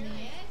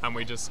 and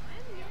we just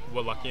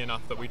were lucky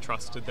enough that we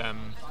trusted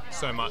them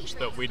so much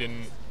that we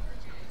didn't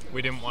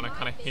want to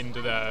kind of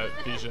hinder their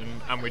vision,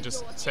 and we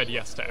just said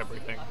yes to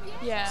everything.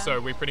 Yeah. So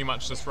we pretty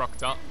much just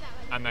rocked up,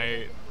 and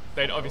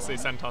they'd obviously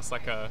sent us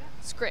like a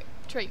script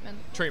treatment,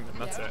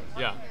 that's it,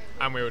 yeah.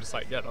 And we were just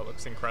like, yeah, that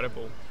looks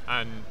incredible,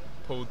 and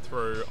pulled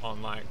through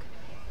on like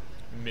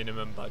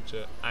minimum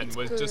budget, and it's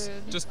was good.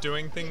 just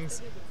doing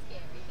things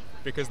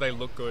because they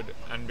look good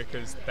and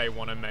because they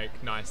want to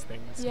make nice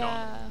things.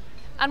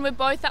 And we're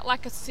both at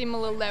like a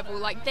similar level.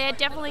 Like they're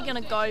definitely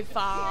going to go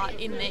far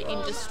in the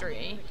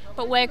industry,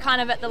 but we're kind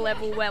of at the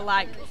level where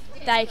like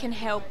they can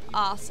help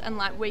us and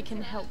like we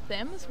can help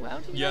them as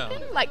well. Do you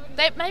reckon? Like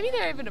maybe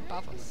they're even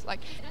above us. Like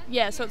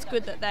so it's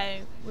good that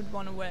they would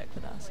want to work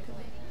with us.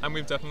 And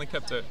we've definitely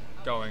kept it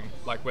going.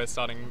 Like, we're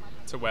starting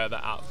to wear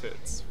the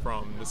outfits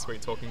from the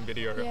Sweet Talking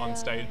video on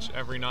stage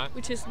every night.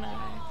 Which is nice.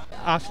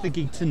 After the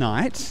gig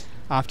tonight,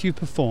 after you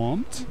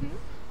performed,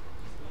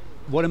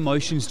 what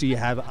emotions do you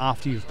have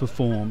after you've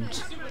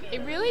performed?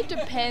 It really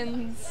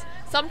depends.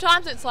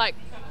 Sometimes it's like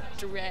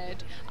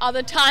dread.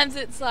 Other times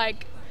it's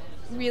like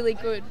really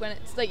good when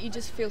it's like you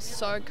just feel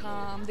so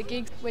calm. The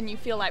gigs when you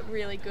feel like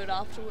really good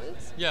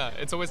afterwards. Yeah,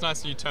 it's always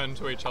nice you turn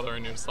to each other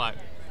and you're just like,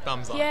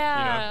 thumbs up,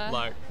 yeah. you know,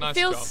 like, nice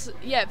job.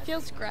 Yeah, it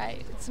feels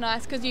great. It's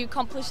nice because you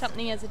accomplish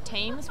something as a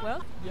team as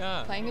well.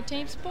 Yeah. Playing a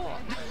team sport.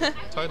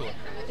 Totally.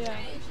 Yeah.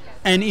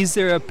 And is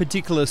there a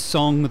particular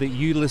song that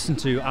you listen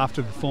to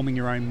after performing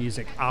your own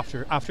music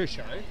after a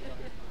show?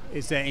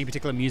 Is there any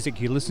particular music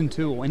you listen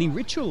to, or any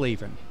ritual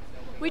even?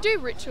 We do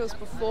rituals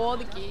before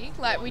the gig,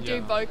 like we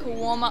do vocal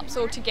warm-ups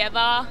all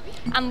together,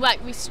 and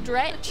like we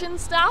stretch and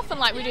stuff, and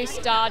like we do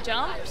star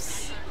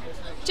jumps.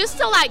 Just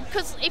to like,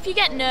 because if you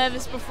get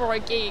nervous before a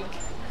gig,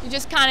 you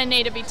just kind of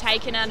need to be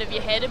taken out of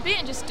your head a bit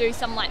and just do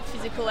some like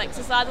physical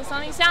exercise or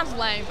something. It sounds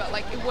lame, but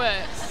like it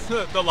works.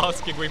 The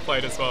last gig we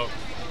played as well,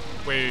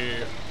 we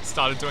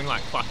started doing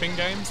like clapping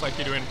games like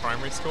you do in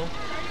primary school.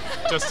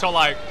 Just to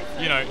like,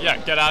 you know,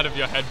 get out of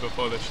your head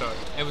before the show.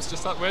 It was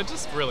just like, we're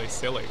just really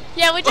silly.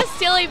 Yeah, we're just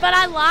silly, but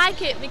I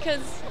like it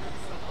because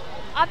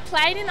I've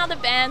played in other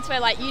bands where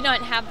like you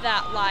don't have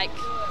that like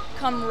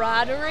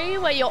camaraderie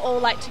where you're all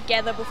like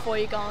together before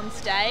you go on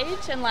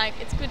stage, and like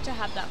it's good to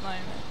have that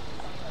moment.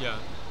 Yeah,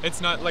 it's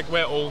not like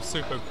we're all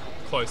super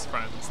close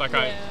friends.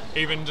 Like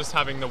even just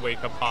having the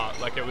week apart,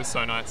 like it was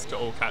so nice to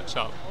all catch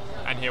up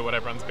and hear what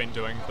everyone's been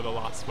doing for the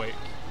last week.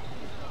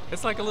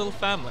 It's like a little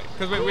family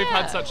because we've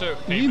had such a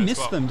team. You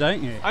miss them,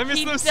 don't you? I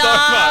miss them so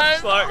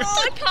much. Like,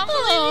 I can't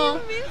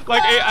believe you miss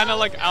like, them. and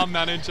like our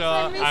manager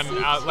and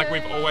like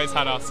we've always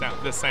had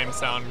the same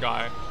sound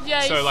guy.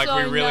 Yeah, so like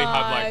we really nice.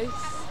 have like.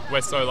 We're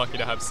so lucky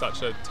to have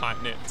such a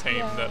tight-knit team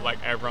that like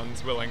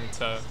everyone's willing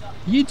to...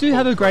 You do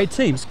have a great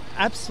team.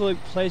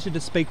 Absolute pleasure to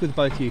speak with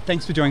both of you.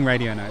 Thanks for joining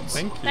Radio Notes.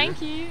 Thank you.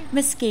 Thank you.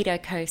 Mosquito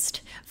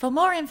Coast. For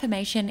more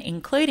information,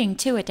 including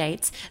tour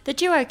dates, the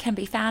duo can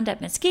be found at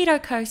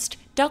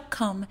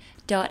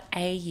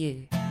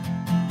mosquitocoast.com.au.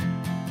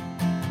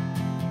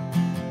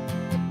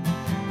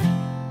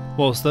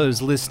 Whilst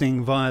those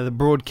listening via the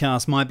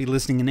broadcast might be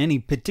listening in any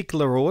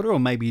particular order or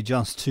maybe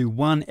just to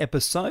one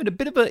episode, a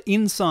bit of an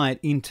insight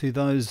into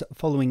those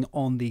following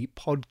on the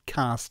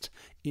podcast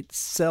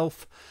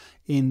itself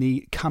in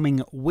the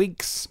coming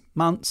weeks,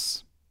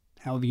 months,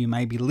 however you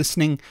may be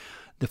listening.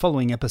 The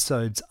following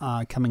episodes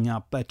are coming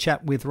up. A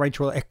chat with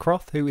Rachel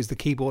Eckroth, who is the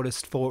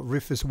keyboardist for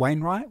Rufus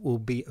Wainwright, will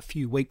be a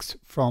few weeks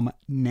from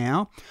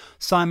now.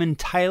 Simon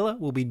Taylor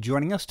will be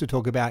joining us to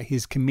talk about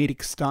his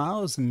comedic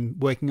styles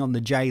and working on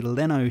the Jay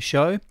Leno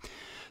show.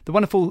 The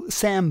wonderful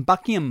Sam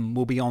Buckingham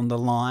will be on the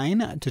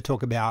line to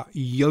talk about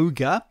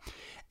yoga.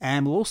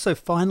 And we'll also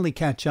finally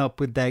catch up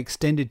with the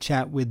extended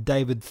chat with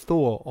David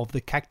Thor of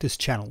the Cactus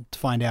Channel to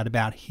find out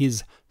about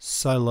his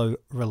solo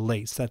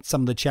release. That's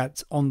some of the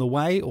chats on the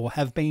way, or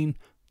have been,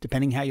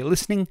 depending how you're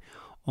listening,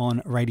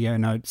 on Radio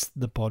Notes,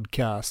 the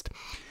podcast.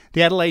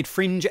 The Adelaide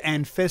Fringe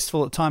and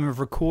Festival at time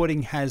of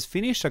recording has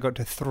finished. I got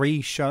to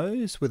 3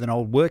 shows with an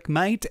old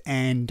workmate,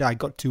 and I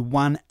got to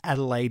 1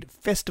 Adelaide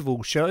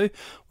Festival show,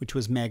 which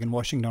was Megan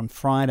Washington on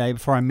Friday.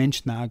 Before I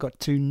mention that, I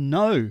got to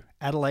no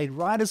Adelaide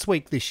Writers'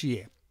 Week this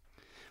year,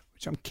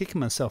 which I'm kicking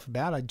myself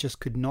about. I just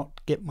could not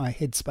get my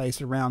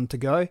headspace around to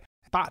go.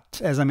 But,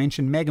 as I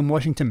mentioned, Megan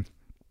Washington,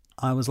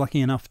 I was lucky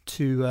enough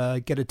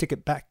to get a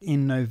ticket back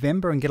in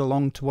November and get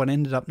along to what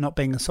ended up not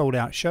being a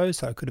sold-out show,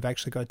 so I could have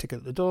actually got a ticket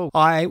at the door.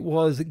 I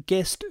was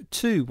guest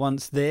 2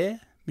 once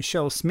there,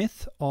 Michelle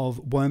Smith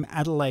of Wome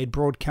Adelaide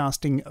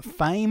Broadcasting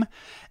fame,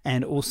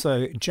 and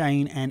also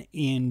Jane and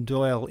Ian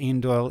Doyle. Ian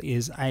Doyle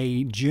is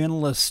a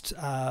journalist,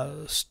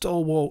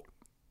 stalwart,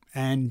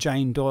 and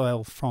Jane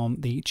Doyle from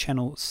the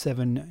Channel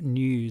 7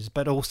 News,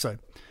 but also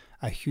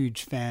a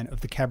huge fan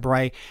of the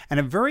cabaret. And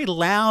a very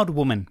loud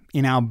woman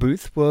in our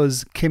booth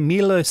was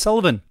Camille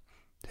O'Sullivan,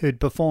 who'd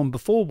performed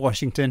before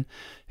Washington,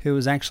 who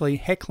was actually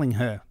heckling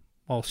her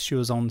whilst she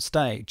was on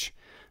stage.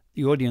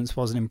 The audience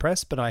wasn't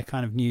impressed, but I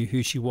kind of knew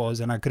who she was,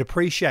 and I could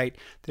appreciate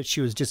that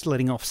she was just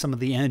letting off some of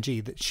the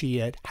energy that she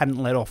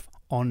hadn't let off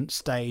on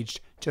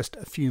stage just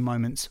a few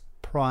moments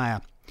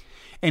prior.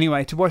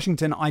 Anyway, to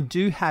Washington, I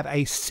do have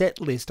a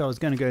set list I was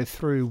going to go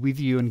through with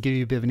you and give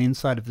you a bit of an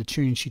insight of the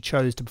tunes she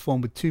chose to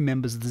perform with 2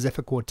 members of the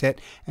Zephyr Quartet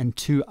and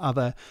 2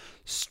 other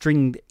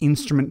stringed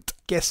instrument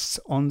guests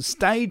on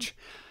stage.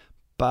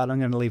 But I'm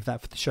going to leave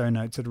that for the show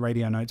notes at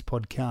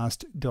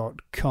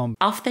radionotespodcast.com.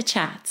 Off the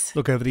charts.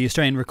 Look over the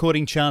Australian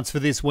recording charts for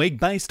this week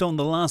based on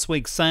the last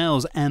week's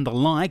sales and the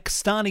like,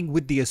 starting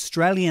with the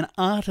Australian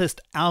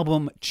Artist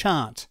Album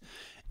Chart.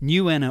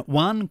 New in at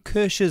 1,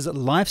 Kirsch's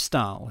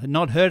Lifestyle. Had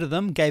not heard of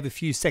them, gave a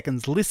few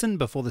seconds listen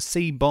before the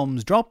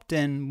C-bombs dropped,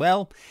 and,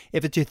 well,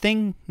 if it's your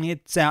thing,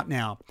 it's out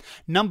now.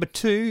 Number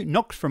 2,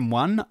 knocked from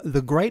 1,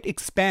 The Great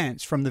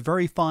Expanse from the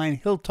very fine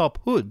Hilltop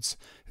Hoods,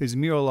 whose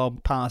mural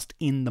log passed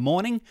in the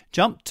morning,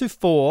 jumped to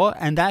 4,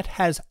 and that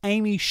has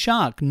Amy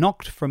Shark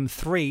knocked from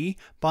 3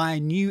 by a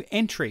new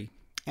entry,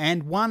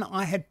 and one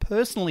I had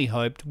personally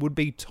hoped would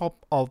be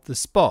top of the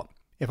spot,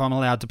 if I'm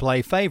allowed to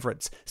play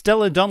favourites.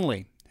 Stella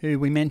Donnelly, who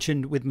we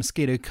mentioned with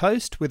Mosquito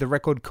Coast, with a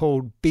record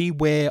called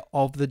Beware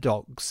of the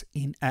Dogs,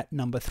 in at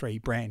number 3,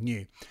 brand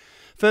new.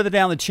 Further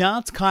down the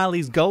charts,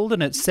 Kylie's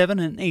Golden at 7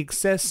 and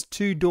EXS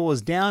 2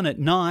 doors down at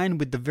 9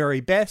 with The Very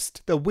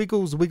Best. The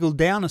Wiggles wiggle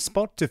down a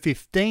spot to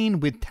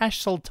 15 with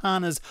Tash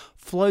Sultana's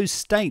Flow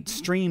State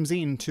streams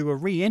into a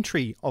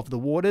re-entry of the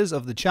waters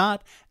of the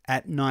chart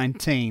at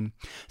 19.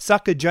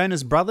 Sucker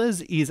Jonas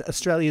Brothers is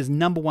Australia's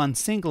number 1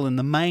 single in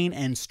the main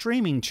and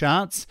streaming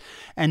charts,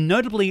 and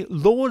notably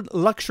Lord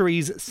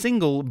Luxury's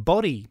single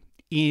Body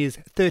is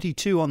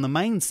 32 on the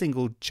main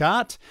single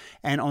chart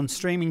and on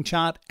streaming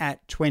chart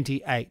at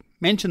 28.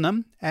 Mention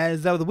them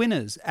as they were the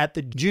winners at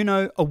the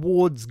Juno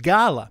Awards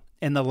Gala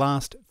in the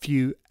last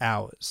few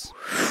hours.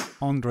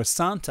 Andra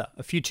Santa,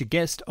 a future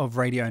guest of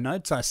Radio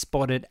Notes, I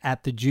spotted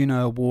at the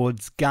Juno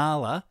Awards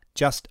Gala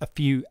just a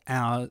few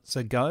hours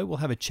ago. We'll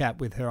have a chat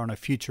with her on a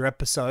future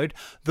episode.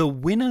 The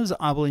winners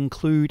I will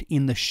include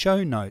in the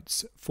show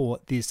notes for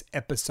this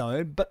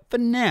episode. But for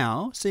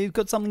now, so you've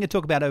got something to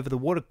talk about over the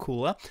water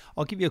cooler,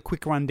 I'll give you a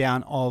quick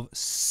rundown of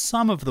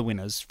some of the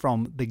winners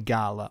from the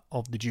gala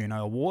of the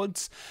Juno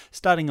Awards.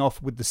 Starting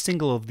off with the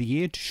single of the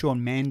year to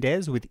Shawn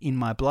Mendes with In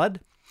My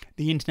Blood.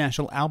 The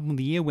international album of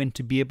the year went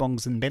to Beer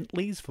Bongs and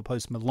Bentleys for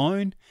Post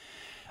Malone.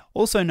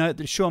 Also note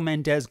that Shawn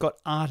Mendes got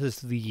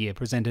Artist of the Year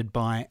presented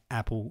by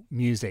Apple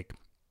Music.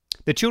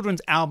 The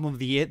children's album of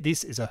the year,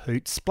 this is a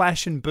hoot,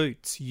 Splash and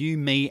Boots, You,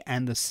 Me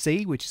and the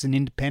Sea, which is an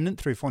independent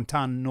through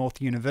Fontana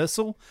North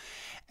Universal.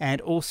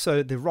 And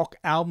also the rock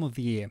album of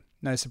the year,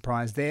 no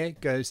surprise there,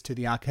 goes to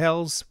the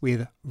Arkells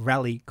with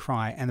Rally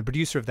Cry. And the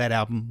producer of that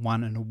album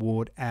won an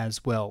award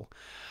as well.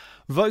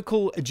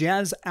 Vocal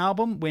jazz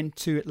album went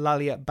to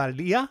Lalia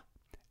Balia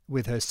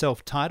with her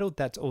self-titled.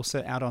 That's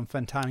also out on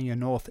Fontana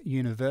North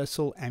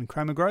Universal and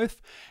Chromagraph.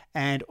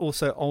 And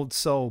also Old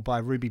Soul by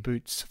Ruby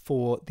Boots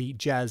for the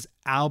Jazz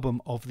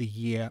Album of the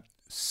Year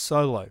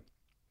solo.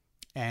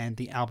 And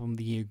the Album of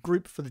the Year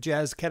group for the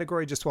jazz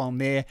category, just while I'm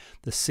there,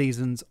 The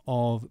Seasons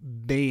of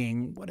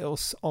Being. What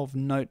else of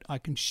note I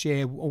can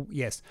share? Oh,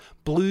 yes.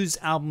 Blues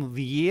Album of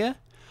the Year,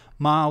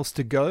 Miles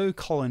to Go,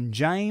 Colin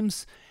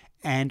James.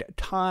 And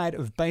Tired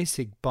of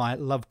Basic by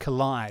Love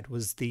Collide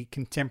was the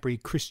contemporary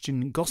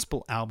Christian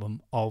gospel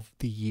album of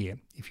the year,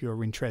 if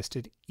you're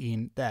interested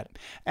in that.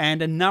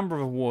 And a number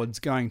of awards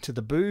going to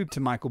the Boob, to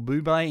Michael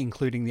Bublé,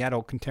 including the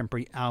Adult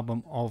Contemporary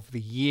Album of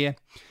the Year.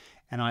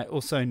 And I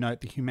also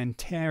note the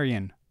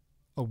Humanitarian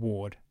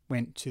Award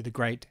went to the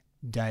great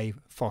Dave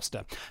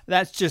Foster.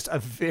 That's just a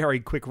very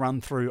quick run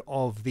through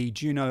of the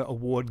Juno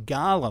Award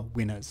Gala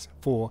winners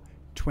for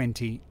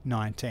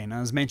 2019. And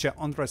as mentioned,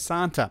 Andra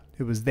Santa,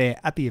 who was there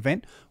at the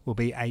event, will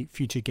be a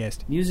future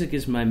guest. Music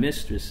is my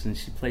mistress, and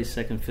she plays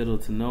second fiddle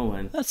to no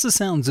one. That's the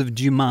sounds of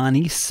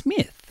Jumani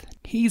Smith.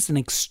 He's an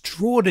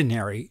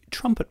extraordinary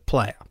trumpet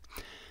player.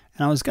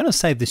 And I was going to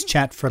save this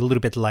chat for a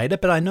little bit later,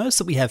 but I noticed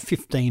that we have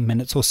 15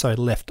 minutes or so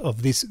left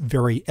of this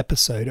very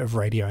episode of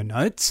Radio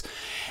Notes.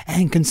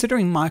 And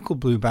considering Michael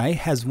Bublé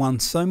has won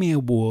so many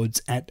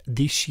awards at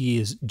this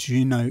year's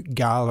Juno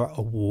Gala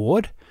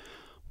Award,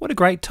 what a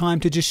great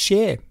time to just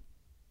share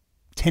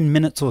 10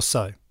 minutes or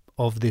so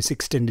of this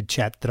extended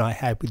chat that I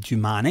had with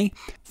Jumani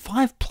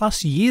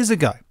 5+ years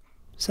ago.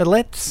 So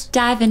let's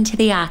dive into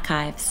the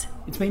archives.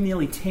 It's been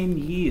nearly 10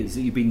 years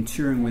that you've been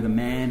touring with a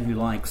man who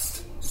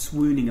likes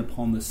swooning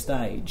upon the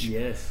stage.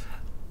 Yes.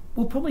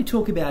 We'll probably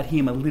talk about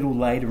him a little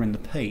later in the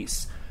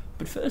piece.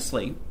 But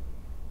firstly,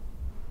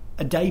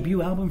 a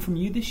debut album from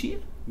you this year?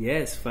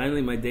 Yes,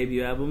 finally my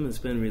debut album has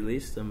been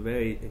released. I'm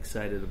very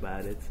excited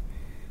about it.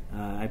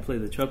 I play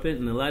the trumpet,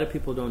 and a lot of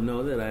people don't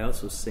know that I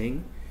also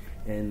sing.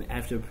 And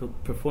after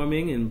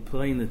performing and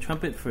playing the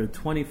trumpet for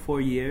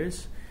 24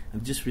 years,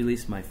 I've just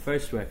released my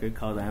first record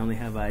called I Only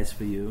Have Eyes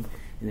for You.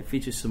 And it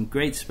features some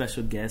great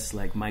special guests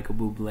like Michael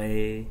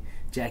Bublé,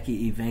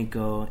 Jackie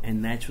Evancho,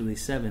 and Naturally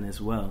Seven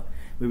as well.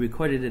 We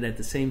recorded it at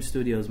the same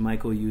studios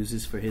Michael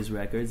uses for his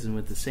records and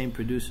with the same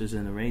producers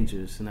and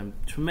arrangers. And I'm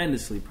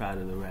tremendously proud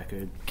of the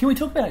record. Can we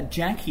talk about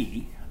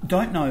Jackie?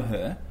 Don't know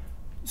her.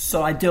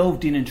 So I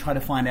delved in and tried to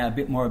find out a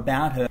bit more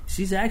about her.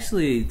 She's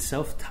actually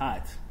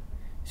self-taught.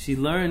 She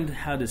learned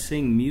how to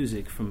sing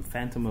music from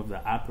Phantom of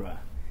the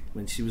Opera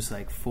when she was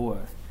like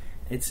 4.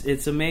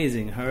 It's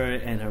amazing. Her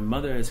and her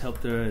mother has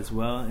helped her as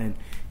well, and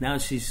now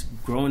she's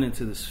grown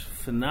into this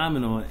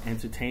phenomenal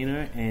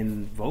entertainer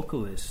and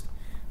vocalist.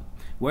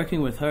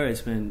 Working with her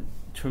has been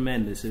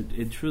tremendous.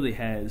 It truly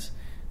has.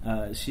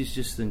 She's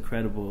just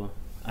incredible.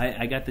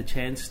 I got the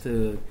chance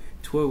to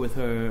tour with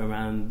her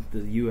around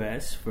the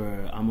U.S.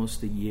 for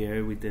almost a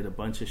year. We did a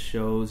bunch of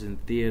shows in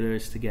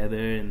theaters together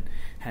and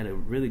had a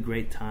really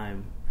great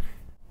time.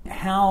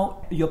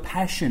 How your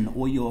passion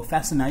or your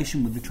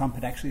fascination with the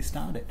trumpet actually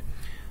started?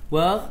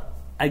 Well,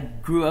 I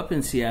grew up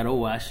in Seattle,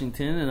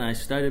 Washington, and I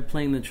started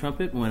playing the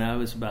trumpet when I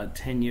was about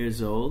 10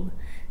 years old.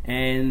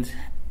 And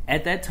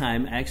at that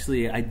time,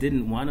 actually, I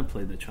didn't want to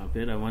play the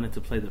trumpet. I wanted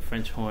to play the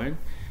French horn.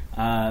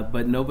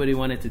 But nobody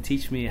wanted to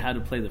teach me how to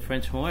play the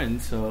French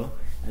horn, so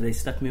they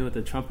stuck me with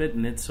the trumpet,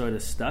 and it sort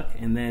of stuck.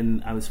 And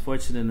then I was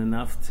fortunate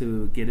enough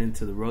to get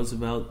into the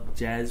Roosevelt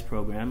Jazz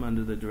program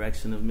under the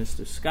direction of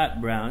Mr. Scott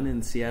Brown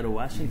in Seattle,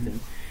 Washington.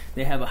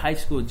 They have a high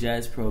school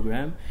jazz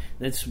program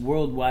that's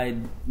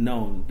worldwide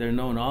known. They're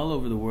known all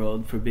over the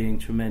world for being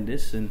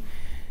tremendous, and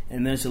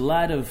there's a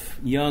lot of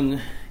young,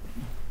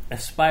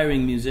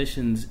 aspiring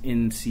musicians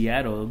in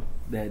Seattle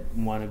that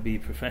want to be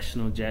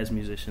professional jazz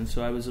musicians.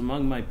 So I was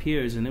among my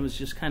peers, and it was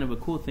just kind of a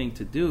cool thing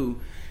to do.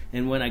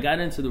 And when I got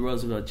into the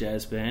Roosevelt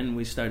Jazz Band,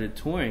 we started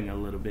touring a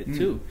little bit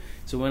too.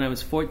 So when I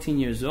was 14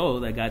 years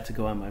old, I got to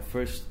go on my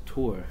first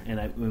tour. And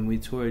when we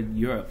toured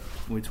Europe,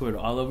 we toured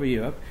all over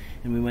Europe,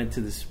 and we went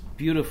to this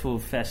beautiful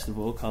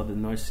festival called the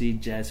North Sea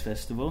Jazz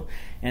Festival.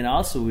 And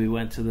also we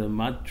went to the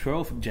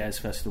Montreux Jazz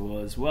Festival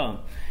as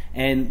well.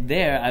 And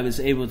there I was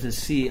able to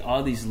see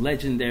all these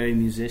legendary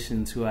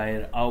musicians who I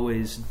had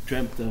always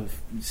dreamt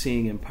of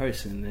seeing in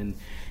person.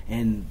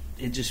 And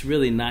it just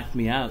really knocked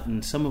me out.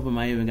 And some of them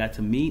I even got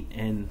to meet.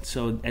 And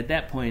so at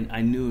that point,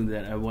 I knew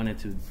that I wanted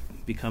to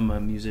become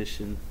a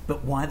musician.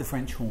 But why the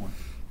French horn?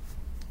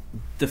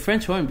 The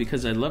French horn,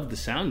 because I loved the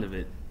sound of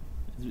it.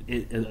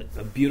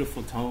 A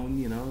beautiful tone,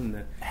 you know.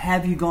 And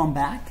have you gone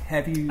back?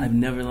 I've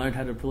never learned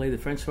how to play the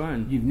French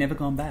horn. You've never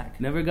gone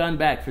back? Never gone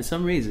back. For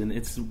some reason,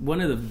 it's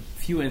one of the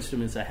few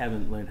instruments I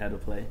haven't learned how to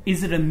play.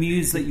 Is it a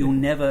muse that you'll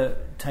never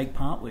take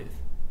part with?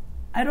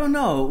 I don't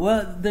know.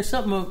 Well, there's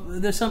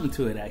something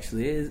to it,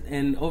 actually.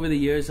 And over the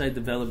years, I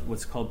developed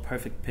what's called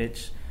perfect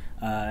pitch.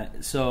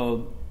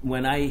 So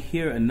when I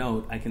hear a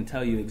note, I can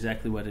tell you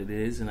exactly what it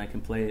is, and I can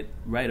play it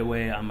right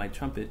away on my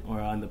trumpet or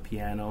on the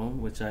piano,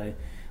 which I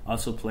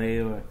also play,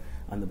 or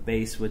on the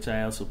bass, which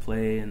I also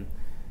play. And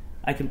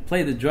I can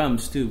play the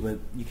drums, too, but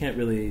you can't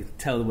really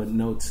tell what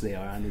notes they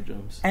are on the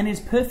drums. And is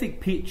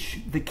perfect pitch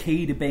the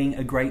key to being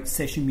a great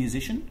session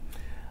musician?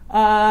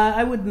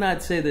 I would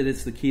not say that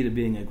it's the key to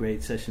being a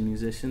great session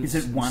musician. Is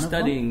it one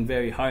Studying of them?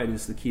 very hard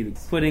is the key to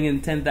putting in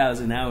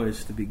 10,000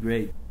 hours to be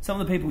great. Some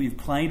of the people you've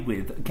played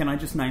with, can I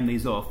just name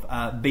these off?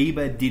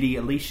 Bieber, Diddy,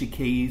 Alicia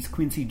Keys,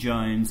 Quincy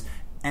Jones,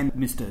 and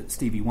Mr.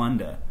 Stevie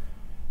Wonder.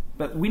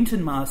 But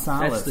Wynton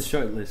Marsalis... That's the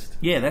short list.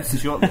 Yeah, that's the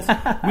short list.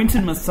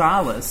 Wynton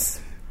Marsalis,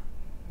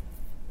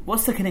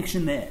 what's the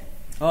connection there?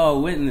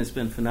 Oh, Wynton has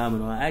been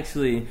phenomenal.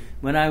 Actually,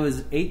 when I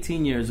was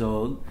 18 years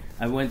old,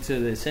 I went to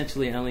the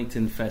Essentially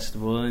Ellington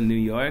Festival in New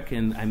York,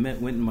 and I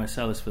met Wynton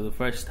Marsalis for the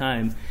first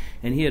time.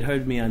 And he had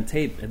heard me on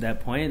tape at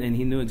that point, and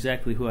he knew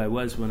exactly who I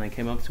was when I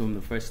came up to him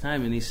the first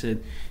time. And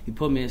he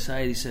pulled me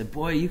aside, he said,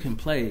 "Boy, you can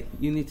play.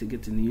 You need to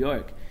get to New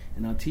York,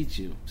 and I'll teach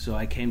you." So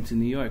I came to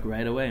New York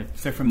right away.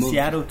 So from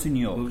Seattle to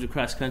New York. Moved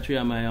across country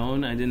on my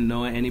own. I didn't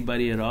know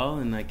anybody at all,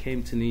 and I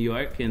came to New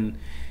York, and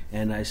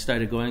I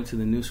started going to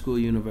the New School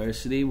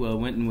University. Well,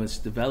 Wynton was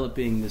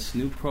developing this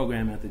new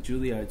program at the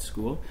Juilliard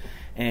School.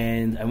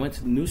 And I went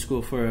to the New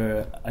School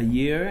for a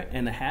year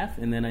and a half,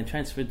 and then I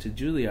transferred to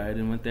Juilliard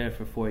and went there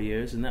for 4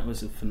 years, and that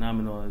was a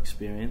phenomenal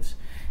experience.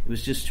 It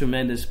was just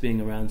tremendous being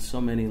around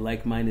so many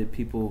like-minded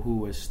people who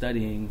were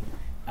studying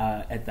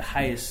at the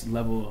highest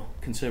level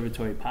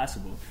conservatory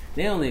possible.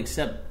 They only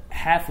accept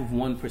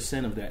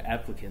 0.5% of their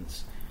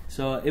applicants.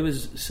 So it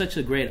was such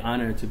a great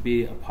honor to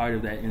be a part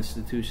of that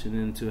institution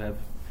and to have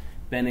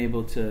been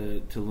able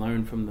to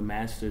learn from the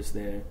masters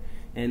there.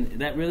 And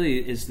that really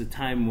is the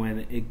time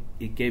when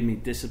it gave me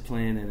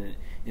discipline, and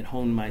it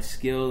honed my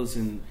skills,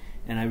 and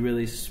I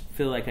really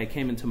feel like I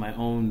came into my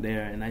own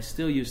there, and I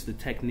still use the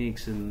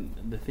techniques and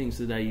the things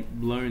that I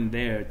learned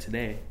there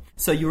today.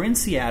 So you're in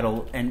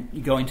Seattle and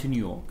you're going to New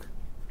York.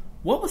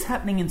 What was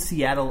happening in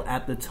Seattle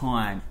at the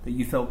time that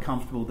you felt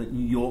comfortable that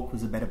New York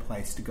was a better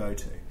place to go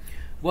to?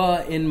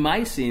 Well, in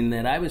my scene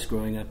that I was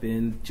growing up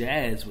in,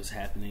 jazz was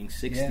happening.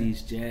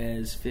 60s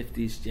jazz,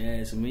 50s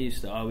jazz, and we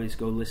used to always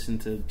go listen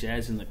to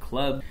jazz in the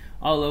club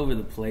all over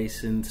the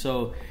place. And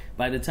so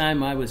by the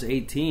time I was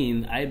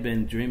 18, I had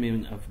been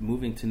dreaming of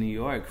moving to New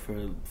York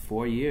for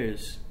 4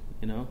 years,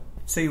 you know.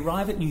 So you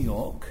arrive at New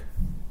York.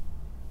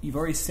 You've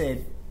already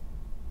said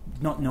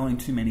not knowing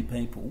too many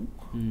people.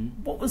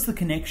 Mm-hmm. What was the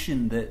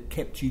connection that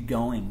kept you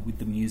going with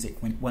the music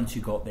once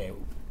you got there?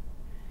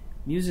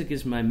 Music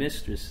is my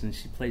mistress, and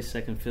she plays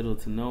second fiddle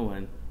to no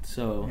one.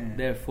 So,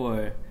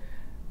 therefore,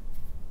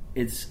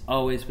 it's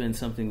always been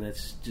something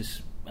that's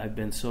just I've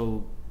been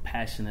so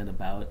passionate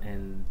about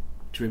and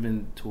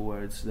driven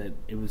towards that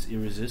it was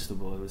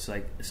irresistible. It was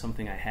like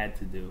something I had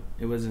to do.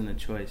 It wasn't a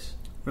choice.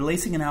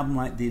 Releasing an album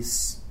like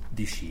this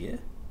year,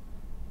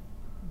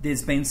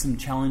 there's been some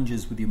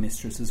challenges with your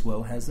mistress as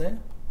well, has there?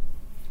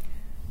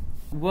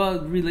 Well,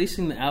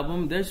 releasing the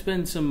album, there's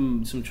been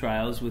some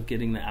trials with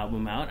getting the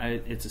album out.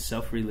 It's a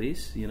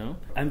self-release, you know.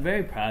 I'm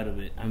very proud of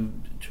it.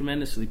 I'm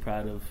tremendously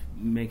proud of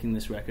making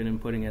this record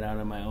and putting it out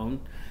on my own.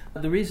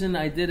 The reason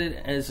I did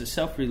it as a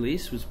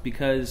self-release was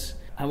because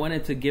I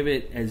wanted to give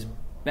it as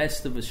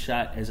best of a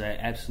shot as I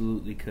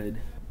absolutely could.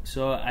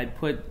 So I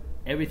put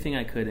everything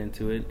I could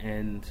into it,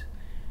 and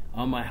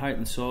all my heart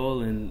and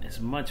soul, and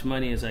as much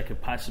money as I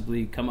could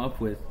possibly come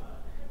up with.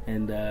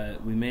 And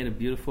we made a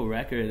beautiful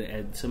record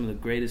at some of the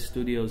greatest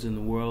studios in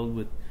the world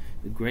with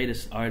the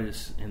greatest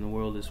artists in the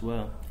world as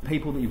well.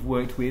 People that you've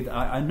worked with,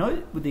 I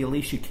know with the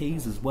Alicia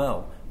Keys as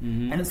well.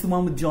 Mm-hmm. And it's the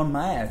one with John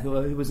Mayer, who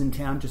was in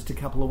town just a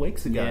couple of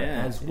weeks ago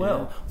as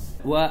well. Yeah.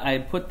 Well, I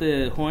put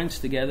the horns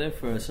together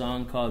for a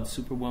song called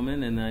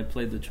Superwoman, and I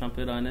played the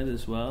trumpet on it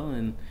as well.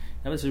 And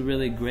that was a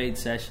really great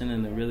session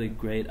and a really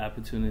great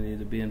opportunity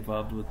to be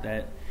involved with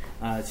that.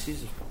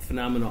 She's a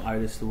phenomenal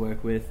artist to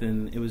work with,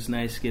 and it was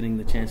nice getting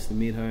the chance to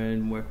meet her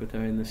and work with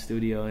her in the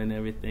studio and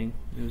everything.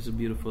 It was a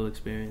beautiful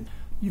experience.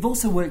 You've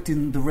also worked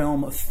in the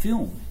realm of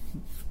film.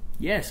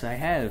 Yes, I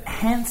have.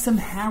 Handsome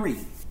Harry.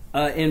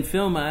 In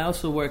film, I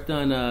also worked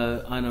on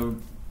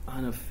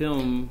a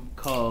film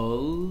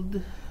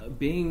called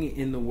Being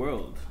in the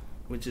World,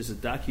 which is a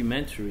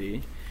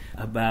documentary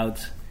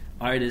about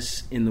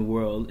artists in the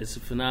world. It's a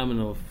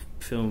phenomenal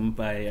film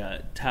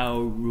by Tao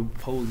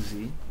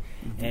Rupolzi,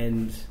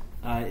 and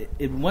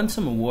it won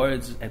some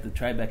awards at the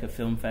Tribeca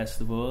Film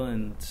Festival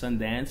and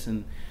Sundance,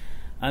 and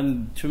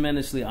I'm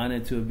tremendously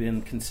honored to have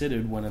been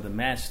considered one of the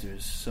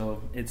masters.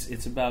 So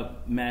it's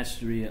about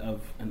mastery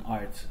of an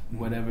art,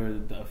 whatever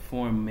the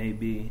form may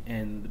be,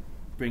 and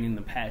bringing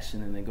the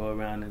passion, and they go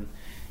around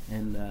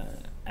and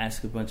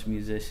ask a bunch of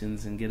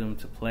musicians and get them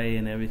to play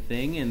and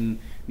everything, and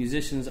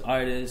musicians,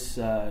 artists,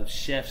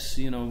 chefs,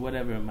 you know,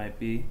 whatever it might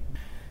be.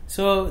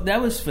 So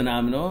that was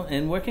phenomenal,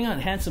 and working on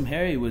Handsome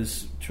Harry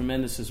was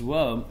tremendous as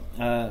well.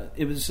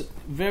 It was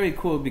very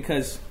cool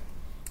because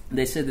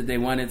they said that they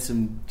wanted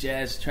some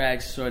jazz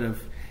tracks sort of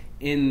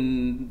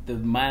in the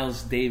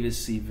Miles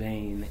Davis-y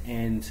vein,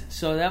 and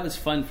so that was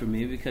fun for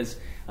me because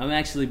I'm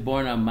actually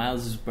born on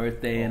Miles'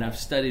 birthday, and I've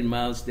studied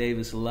Miles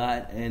Davis a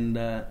lot,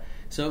 and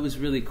so it was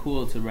really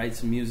cool to write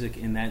some music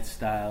in that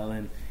style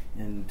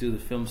and do the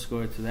film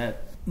score to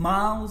that.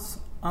 Miles,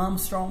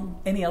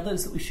 Armstrong, any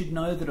others that we should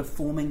know that are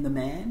forming the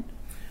man?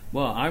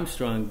 Well,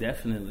 Armstrong,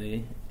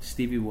 definitely.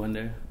 Stevie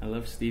Wonder. I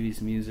love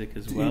Stevie's music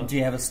as well. Do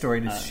you have a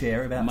story to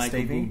share about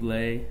Stevie? Michael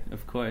Bublé,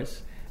 of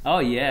course. Oh,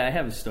 yeah, I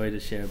have a story to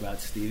share about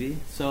Stevie.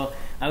 So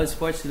I was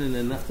fortunate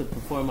enough to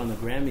perform on the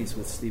Grammys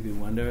with Stevie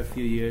Wonder a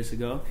few years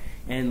ago.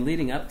 And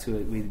leading up to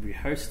it, we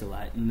rehearsed a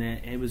lot. And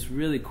it was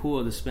really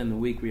cool to spend the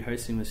week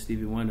rehearsing with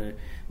Stevie Wonder.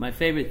 My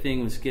favorite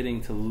thing was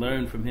getting to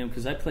learn from him,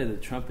 because I play the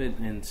trumpet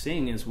and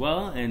sing as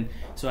well. And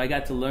so I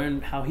got to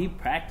learn how he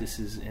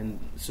practices. And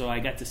so I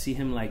got to see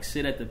him like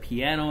sit at the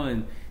piano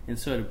and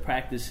sort of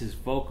practice his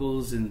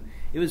vocals, and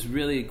it was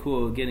really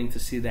cool getting to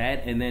see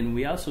that. And then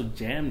we also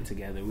jammed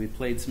together. We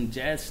played some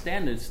jazz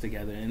standards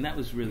together, and that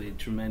was really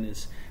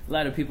tremendous. A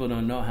lot of people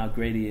don't know how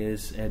great he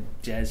is at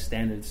jazz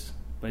standards,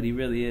 but he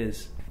really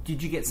is.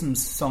 Did you get some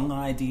song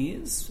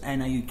ideas,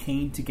 and are you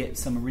keen to get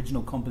some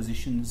original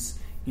compositions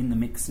in the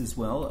mix as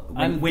well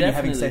when you're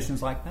having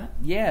sessions like that?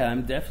 Yeah,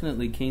 I'm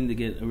definitely keen to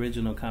get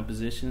original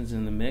compositions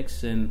in the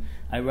mix, and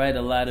I write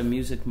a lot of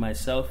music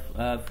myself.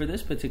 For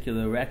this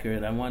particular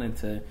record, I wanted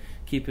to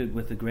keep it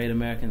with the Great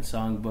American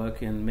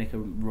Songbook and make a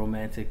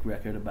romantic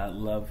record about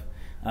love.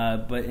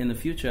 But in the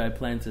future, I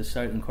plan to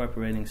start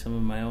incorporating some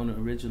of my own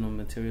original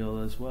material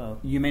as well.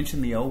 You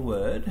mentioned the L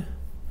word.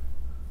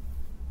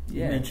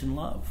 Yeah. You mentioned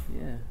love.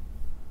 Yeah.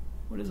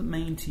 What does it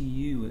mean to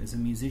you as a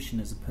musician,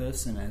 as a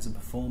person, as a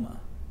performer?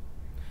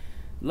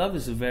 Love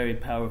is a very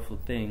powerful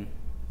thing.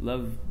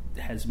 Love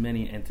has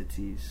many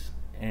entities,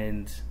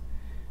 and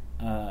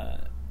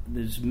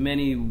there's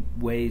many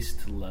ways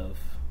to love.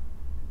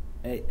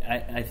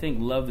 I think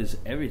love is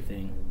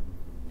everything.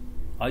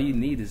 All you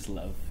need is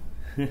love.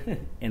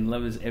 And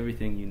love is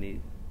everything you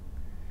need.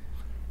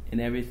 In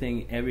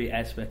every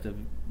aspect of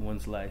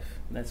one's life.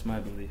 That's my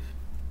belief.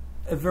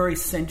 A very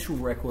sensual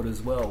record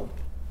as well.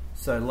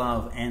 So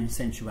love and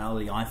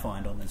sensuality I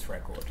find on this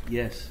record.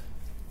 Yes.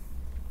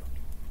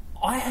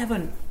 I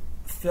haven't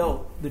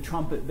felt the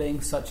trumpet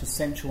being such a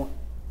central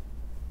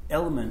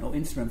element or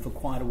instrument for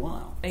quite a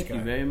while. Thank you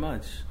very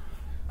much.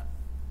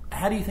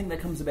 How do you think that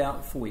comes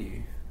about for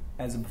you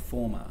as a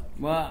performer?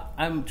 Well,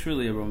 I'm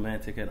truly a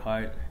romantic at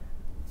heart.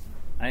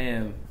 I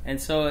am. And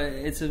so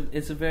it's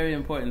a very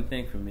important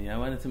thing for me. I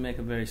wanted to make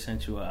a very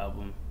sensual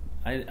album.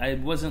 I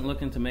wasn't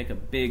looking to make a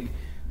big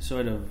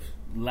sort of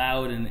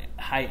loud and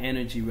high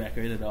energy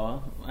record at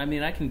all. I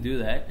mean, I can do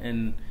that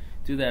and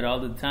do that all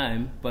the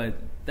time,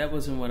 but that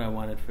wasn't what I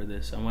wanted for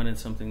this. I wanted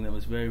something that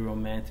was very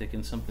romantic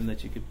and something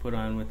that you could put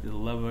on with your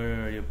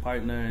lover or your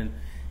partner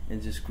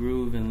and just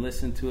groove and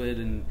listen to it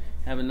and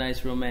have a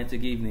nice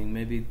romantic evening.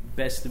 Maybe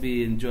best to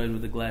be enjoyed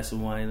with a glass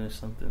of wine or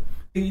something.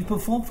 You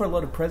performed for a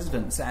lot of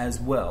presidents as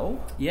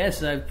well.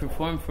 Yes, I've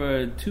performed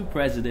for 2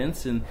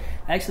 presidents, and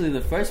actually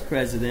the first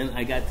president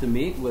I got to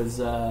meet was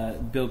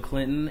Bill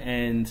Clinton,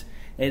 and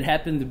it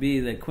happened to be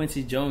that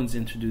Quincy Jones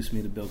introduced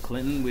me to Bill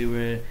Clinton. We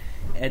were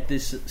at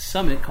this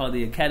summit called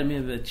the Academy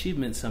of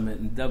Achievement Summit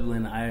in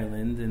Dublin,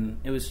 Ireland, and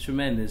it was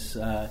tremendous.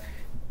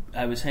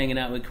 I was hanging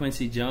out with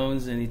Quincy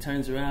Jones, and he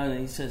turns around and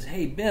he says,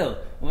 "Hey, Bill,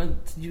 I want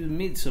you to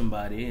meet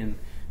somebody." And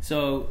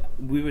so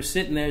we were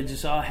sitting there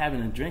just all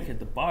having a drink at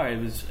the bar.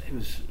 It was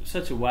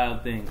such a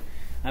wild thing.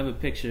 I have a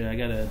picture. I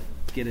got to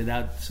get it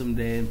out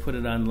someday and put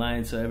it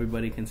online so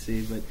everybody can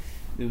see. But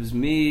it was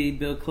me,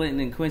 Bill Clinton,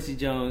 and Quincy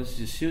Jones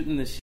just shooting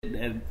the shit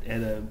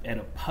at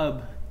a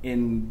pub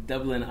in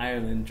Dublin,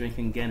 Ireland,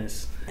 drinking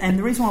Guinness. And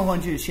the reason why I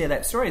wanted you to share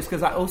that story is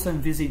because I also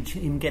envisage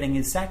him getting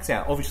his sax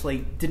out. Obviously,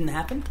 didn't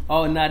happen.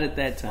 Oh, not at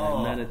that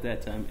time. Not at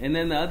that time. And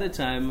then the other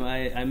time,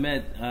 I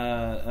met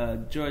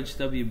George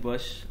W.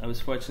 Bush. I was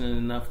fortunate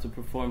enough to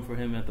perform for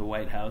him at the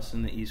White House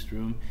in the East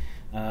Room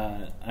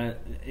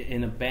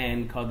in a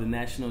band called the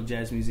National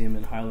Jazz Museum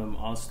in Harlem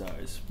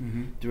All-Stars,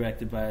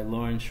 directed by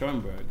Lauren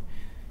Schoenberg.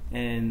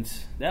 And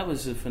that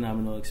was a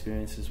phenomenal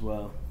experience as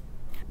well.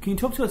 Can you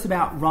talk to us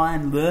about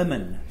Ryan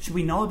Lerman? Should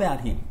we know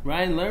about him?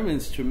 Ryan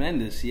Lerman's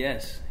tremendous,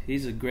 yes.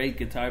 He's a great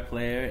guitar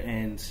player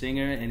and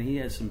singer, and he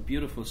has some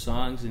beautiful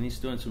songs, and he's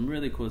doing some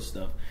really cool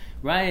stuff.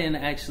 Ryan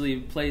actually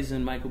plays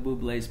in Michael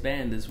Bublé's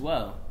band as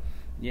well.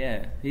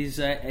 Yeah, he's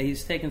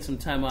taking some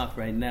time off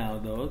right now,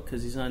 though,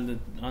 because he's on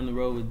the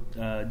road with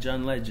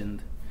John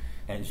Legend.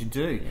 As you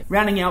do.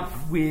 Rounding up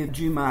with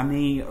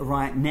Jumani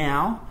right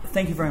now,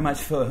 thank you very much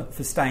for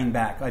staying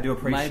back. I do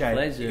appreciate it. My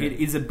pleasure. It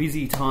is a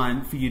busy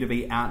time for you to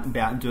be out and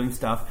about and doing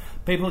stuff.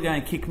 People are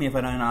going to kick me if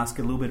I don't ask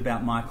a little bit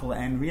about Michael,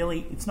 and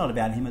really, it's not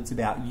about him, it's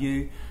about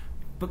you.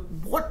 But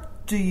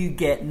what do you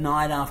get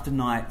night after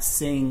night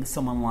seeing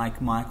someone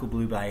like Michael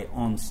Bublé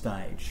on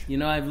stage? You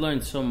know, I've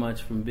learned so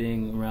much from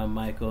being around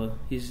Michael.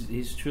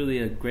 He's truly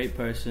a great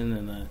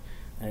person,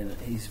 and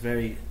he's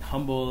very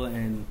humble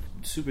and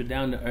super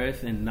down to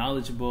earth and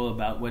knowledgeable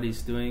about what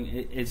he's doing.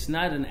 It's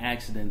not an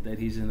accident that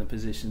he's in the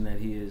position that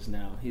he is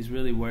now. He's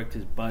really worked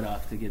his butt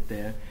off to get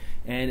there,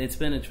 and it's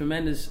been a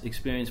tremendous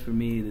experience for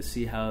me to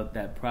see how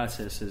that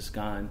process has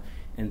gone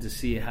and to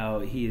see how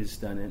he has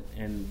done it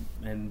and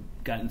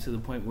gotten to the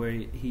point where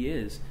he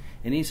is.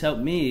 And he's helped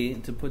me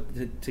to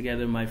put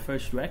together my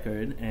first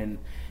record, and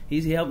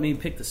he helped me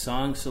pick the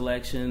song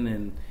selection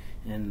and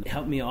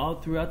helped me all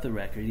throughout the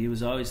record. He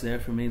was always there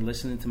for me,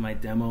 listening to my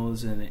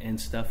demos and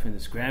stuff. And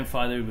his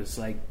grandfather was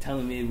like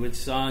telling me which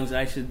songs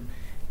I should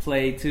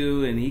play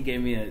to, and he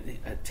gave me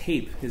a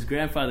tape. His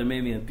grandfather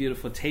made me a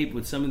beautiful tape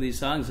with some of these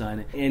songs on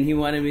it, and he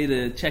wanted me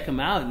to check them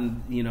out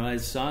and, you know,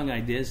 as song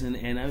ideas, and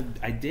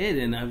I did,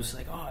 and I was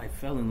like, oh, I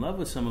fell in love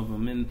with some of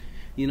them. And,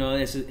 you know,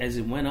 as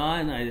it went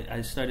on,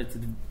 I started to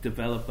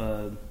develop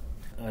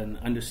an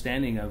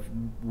understanding of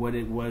what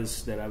it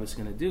was that I was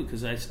going to do,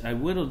 because I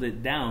whittled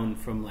it down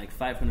from like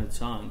 500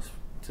 songs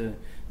to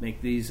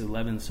make these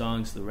 11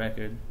 songs the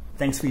record.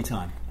 Thanks for your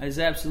time. It's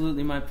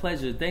absolutely my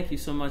pleasure. Thank you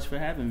so much for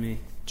having me.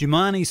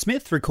 Jumani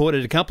Smith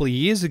recorded a couple of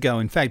years ago,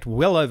 in fact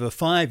well over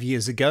 5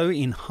 years ago,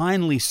 in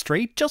Hindley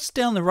Street, just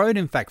down the road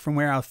in fact from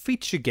where our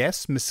feature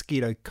guests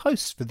Mosquito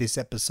Coast for this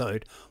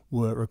episode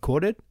were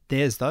recorded.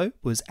 Theirs though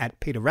was at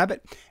Peter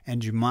Rabbit,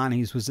 and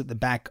Jumani's was at the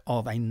back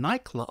of a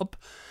nightclub.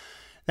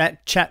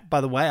 That chat,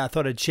 by the way, I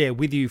thought I'd share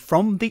with you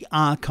from the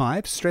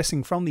archives,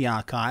 stressing from the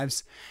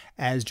archives,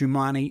 as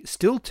Jumani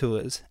still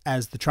tours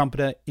as the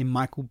trumpeter in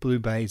Michael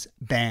Bublé's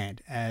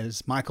band,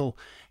 as Michael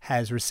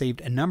has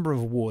received a number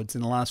of awards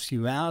in the last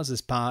few hours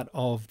as part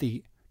of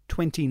the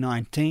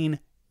 2019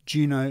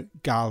 Juno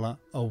Gala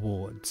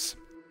Awards.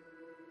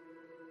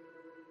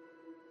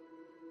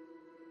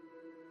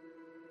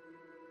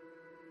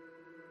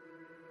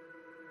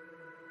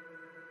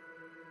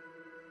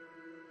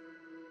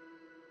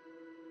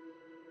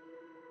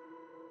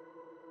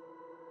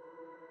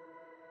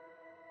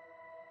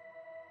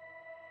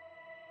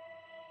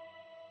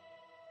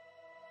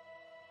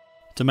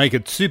 To make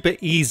it super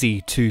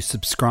easy to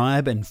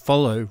subscribe and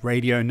follow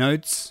Radio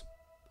Notes,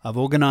 I've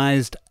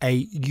organised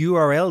a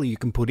URL you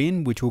can put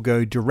in which will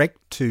go direct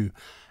to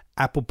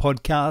Apple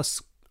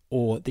Podcasts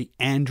or the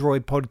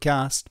Android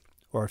podcast,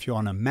 or if you're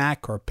on a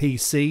Mac or a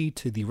PC,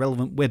 to the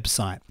relevant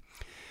website.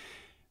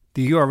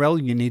 The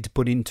URL you need to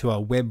put into a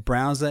web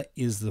browser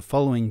is the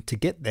following to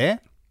get there: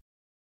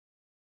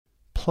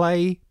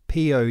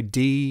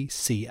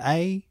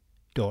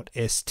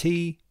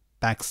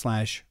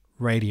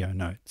 playpodca.st/radio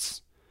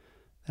notes.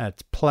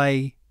 That's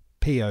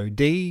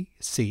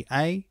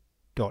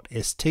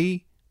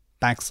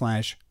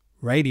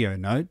playpodca.st/radio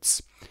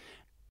notes.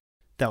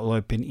 That will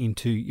open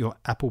into your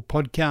Apple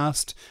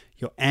podcast,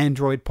 your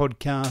Android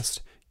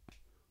podcast,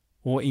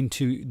 or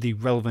into the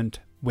relevant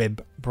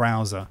web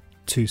browser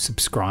to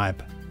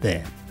subscribe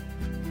there.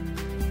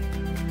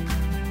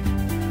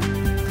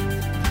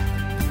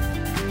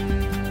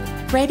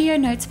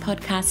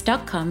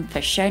 RadioNotesPodcast.com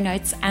for show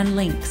notes and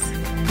links.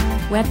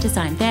 Web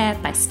design there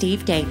by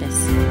Steve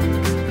Davis.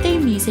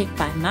 Theme music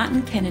by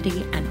Martin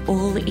Kennedy and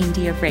All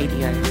India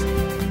Radio.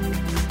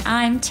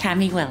 I'm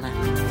Tammy Weller.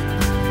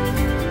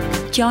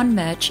 John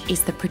Murch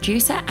is the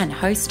producer and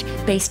host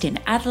based in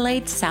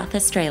Adelaide, South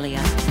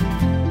Australia.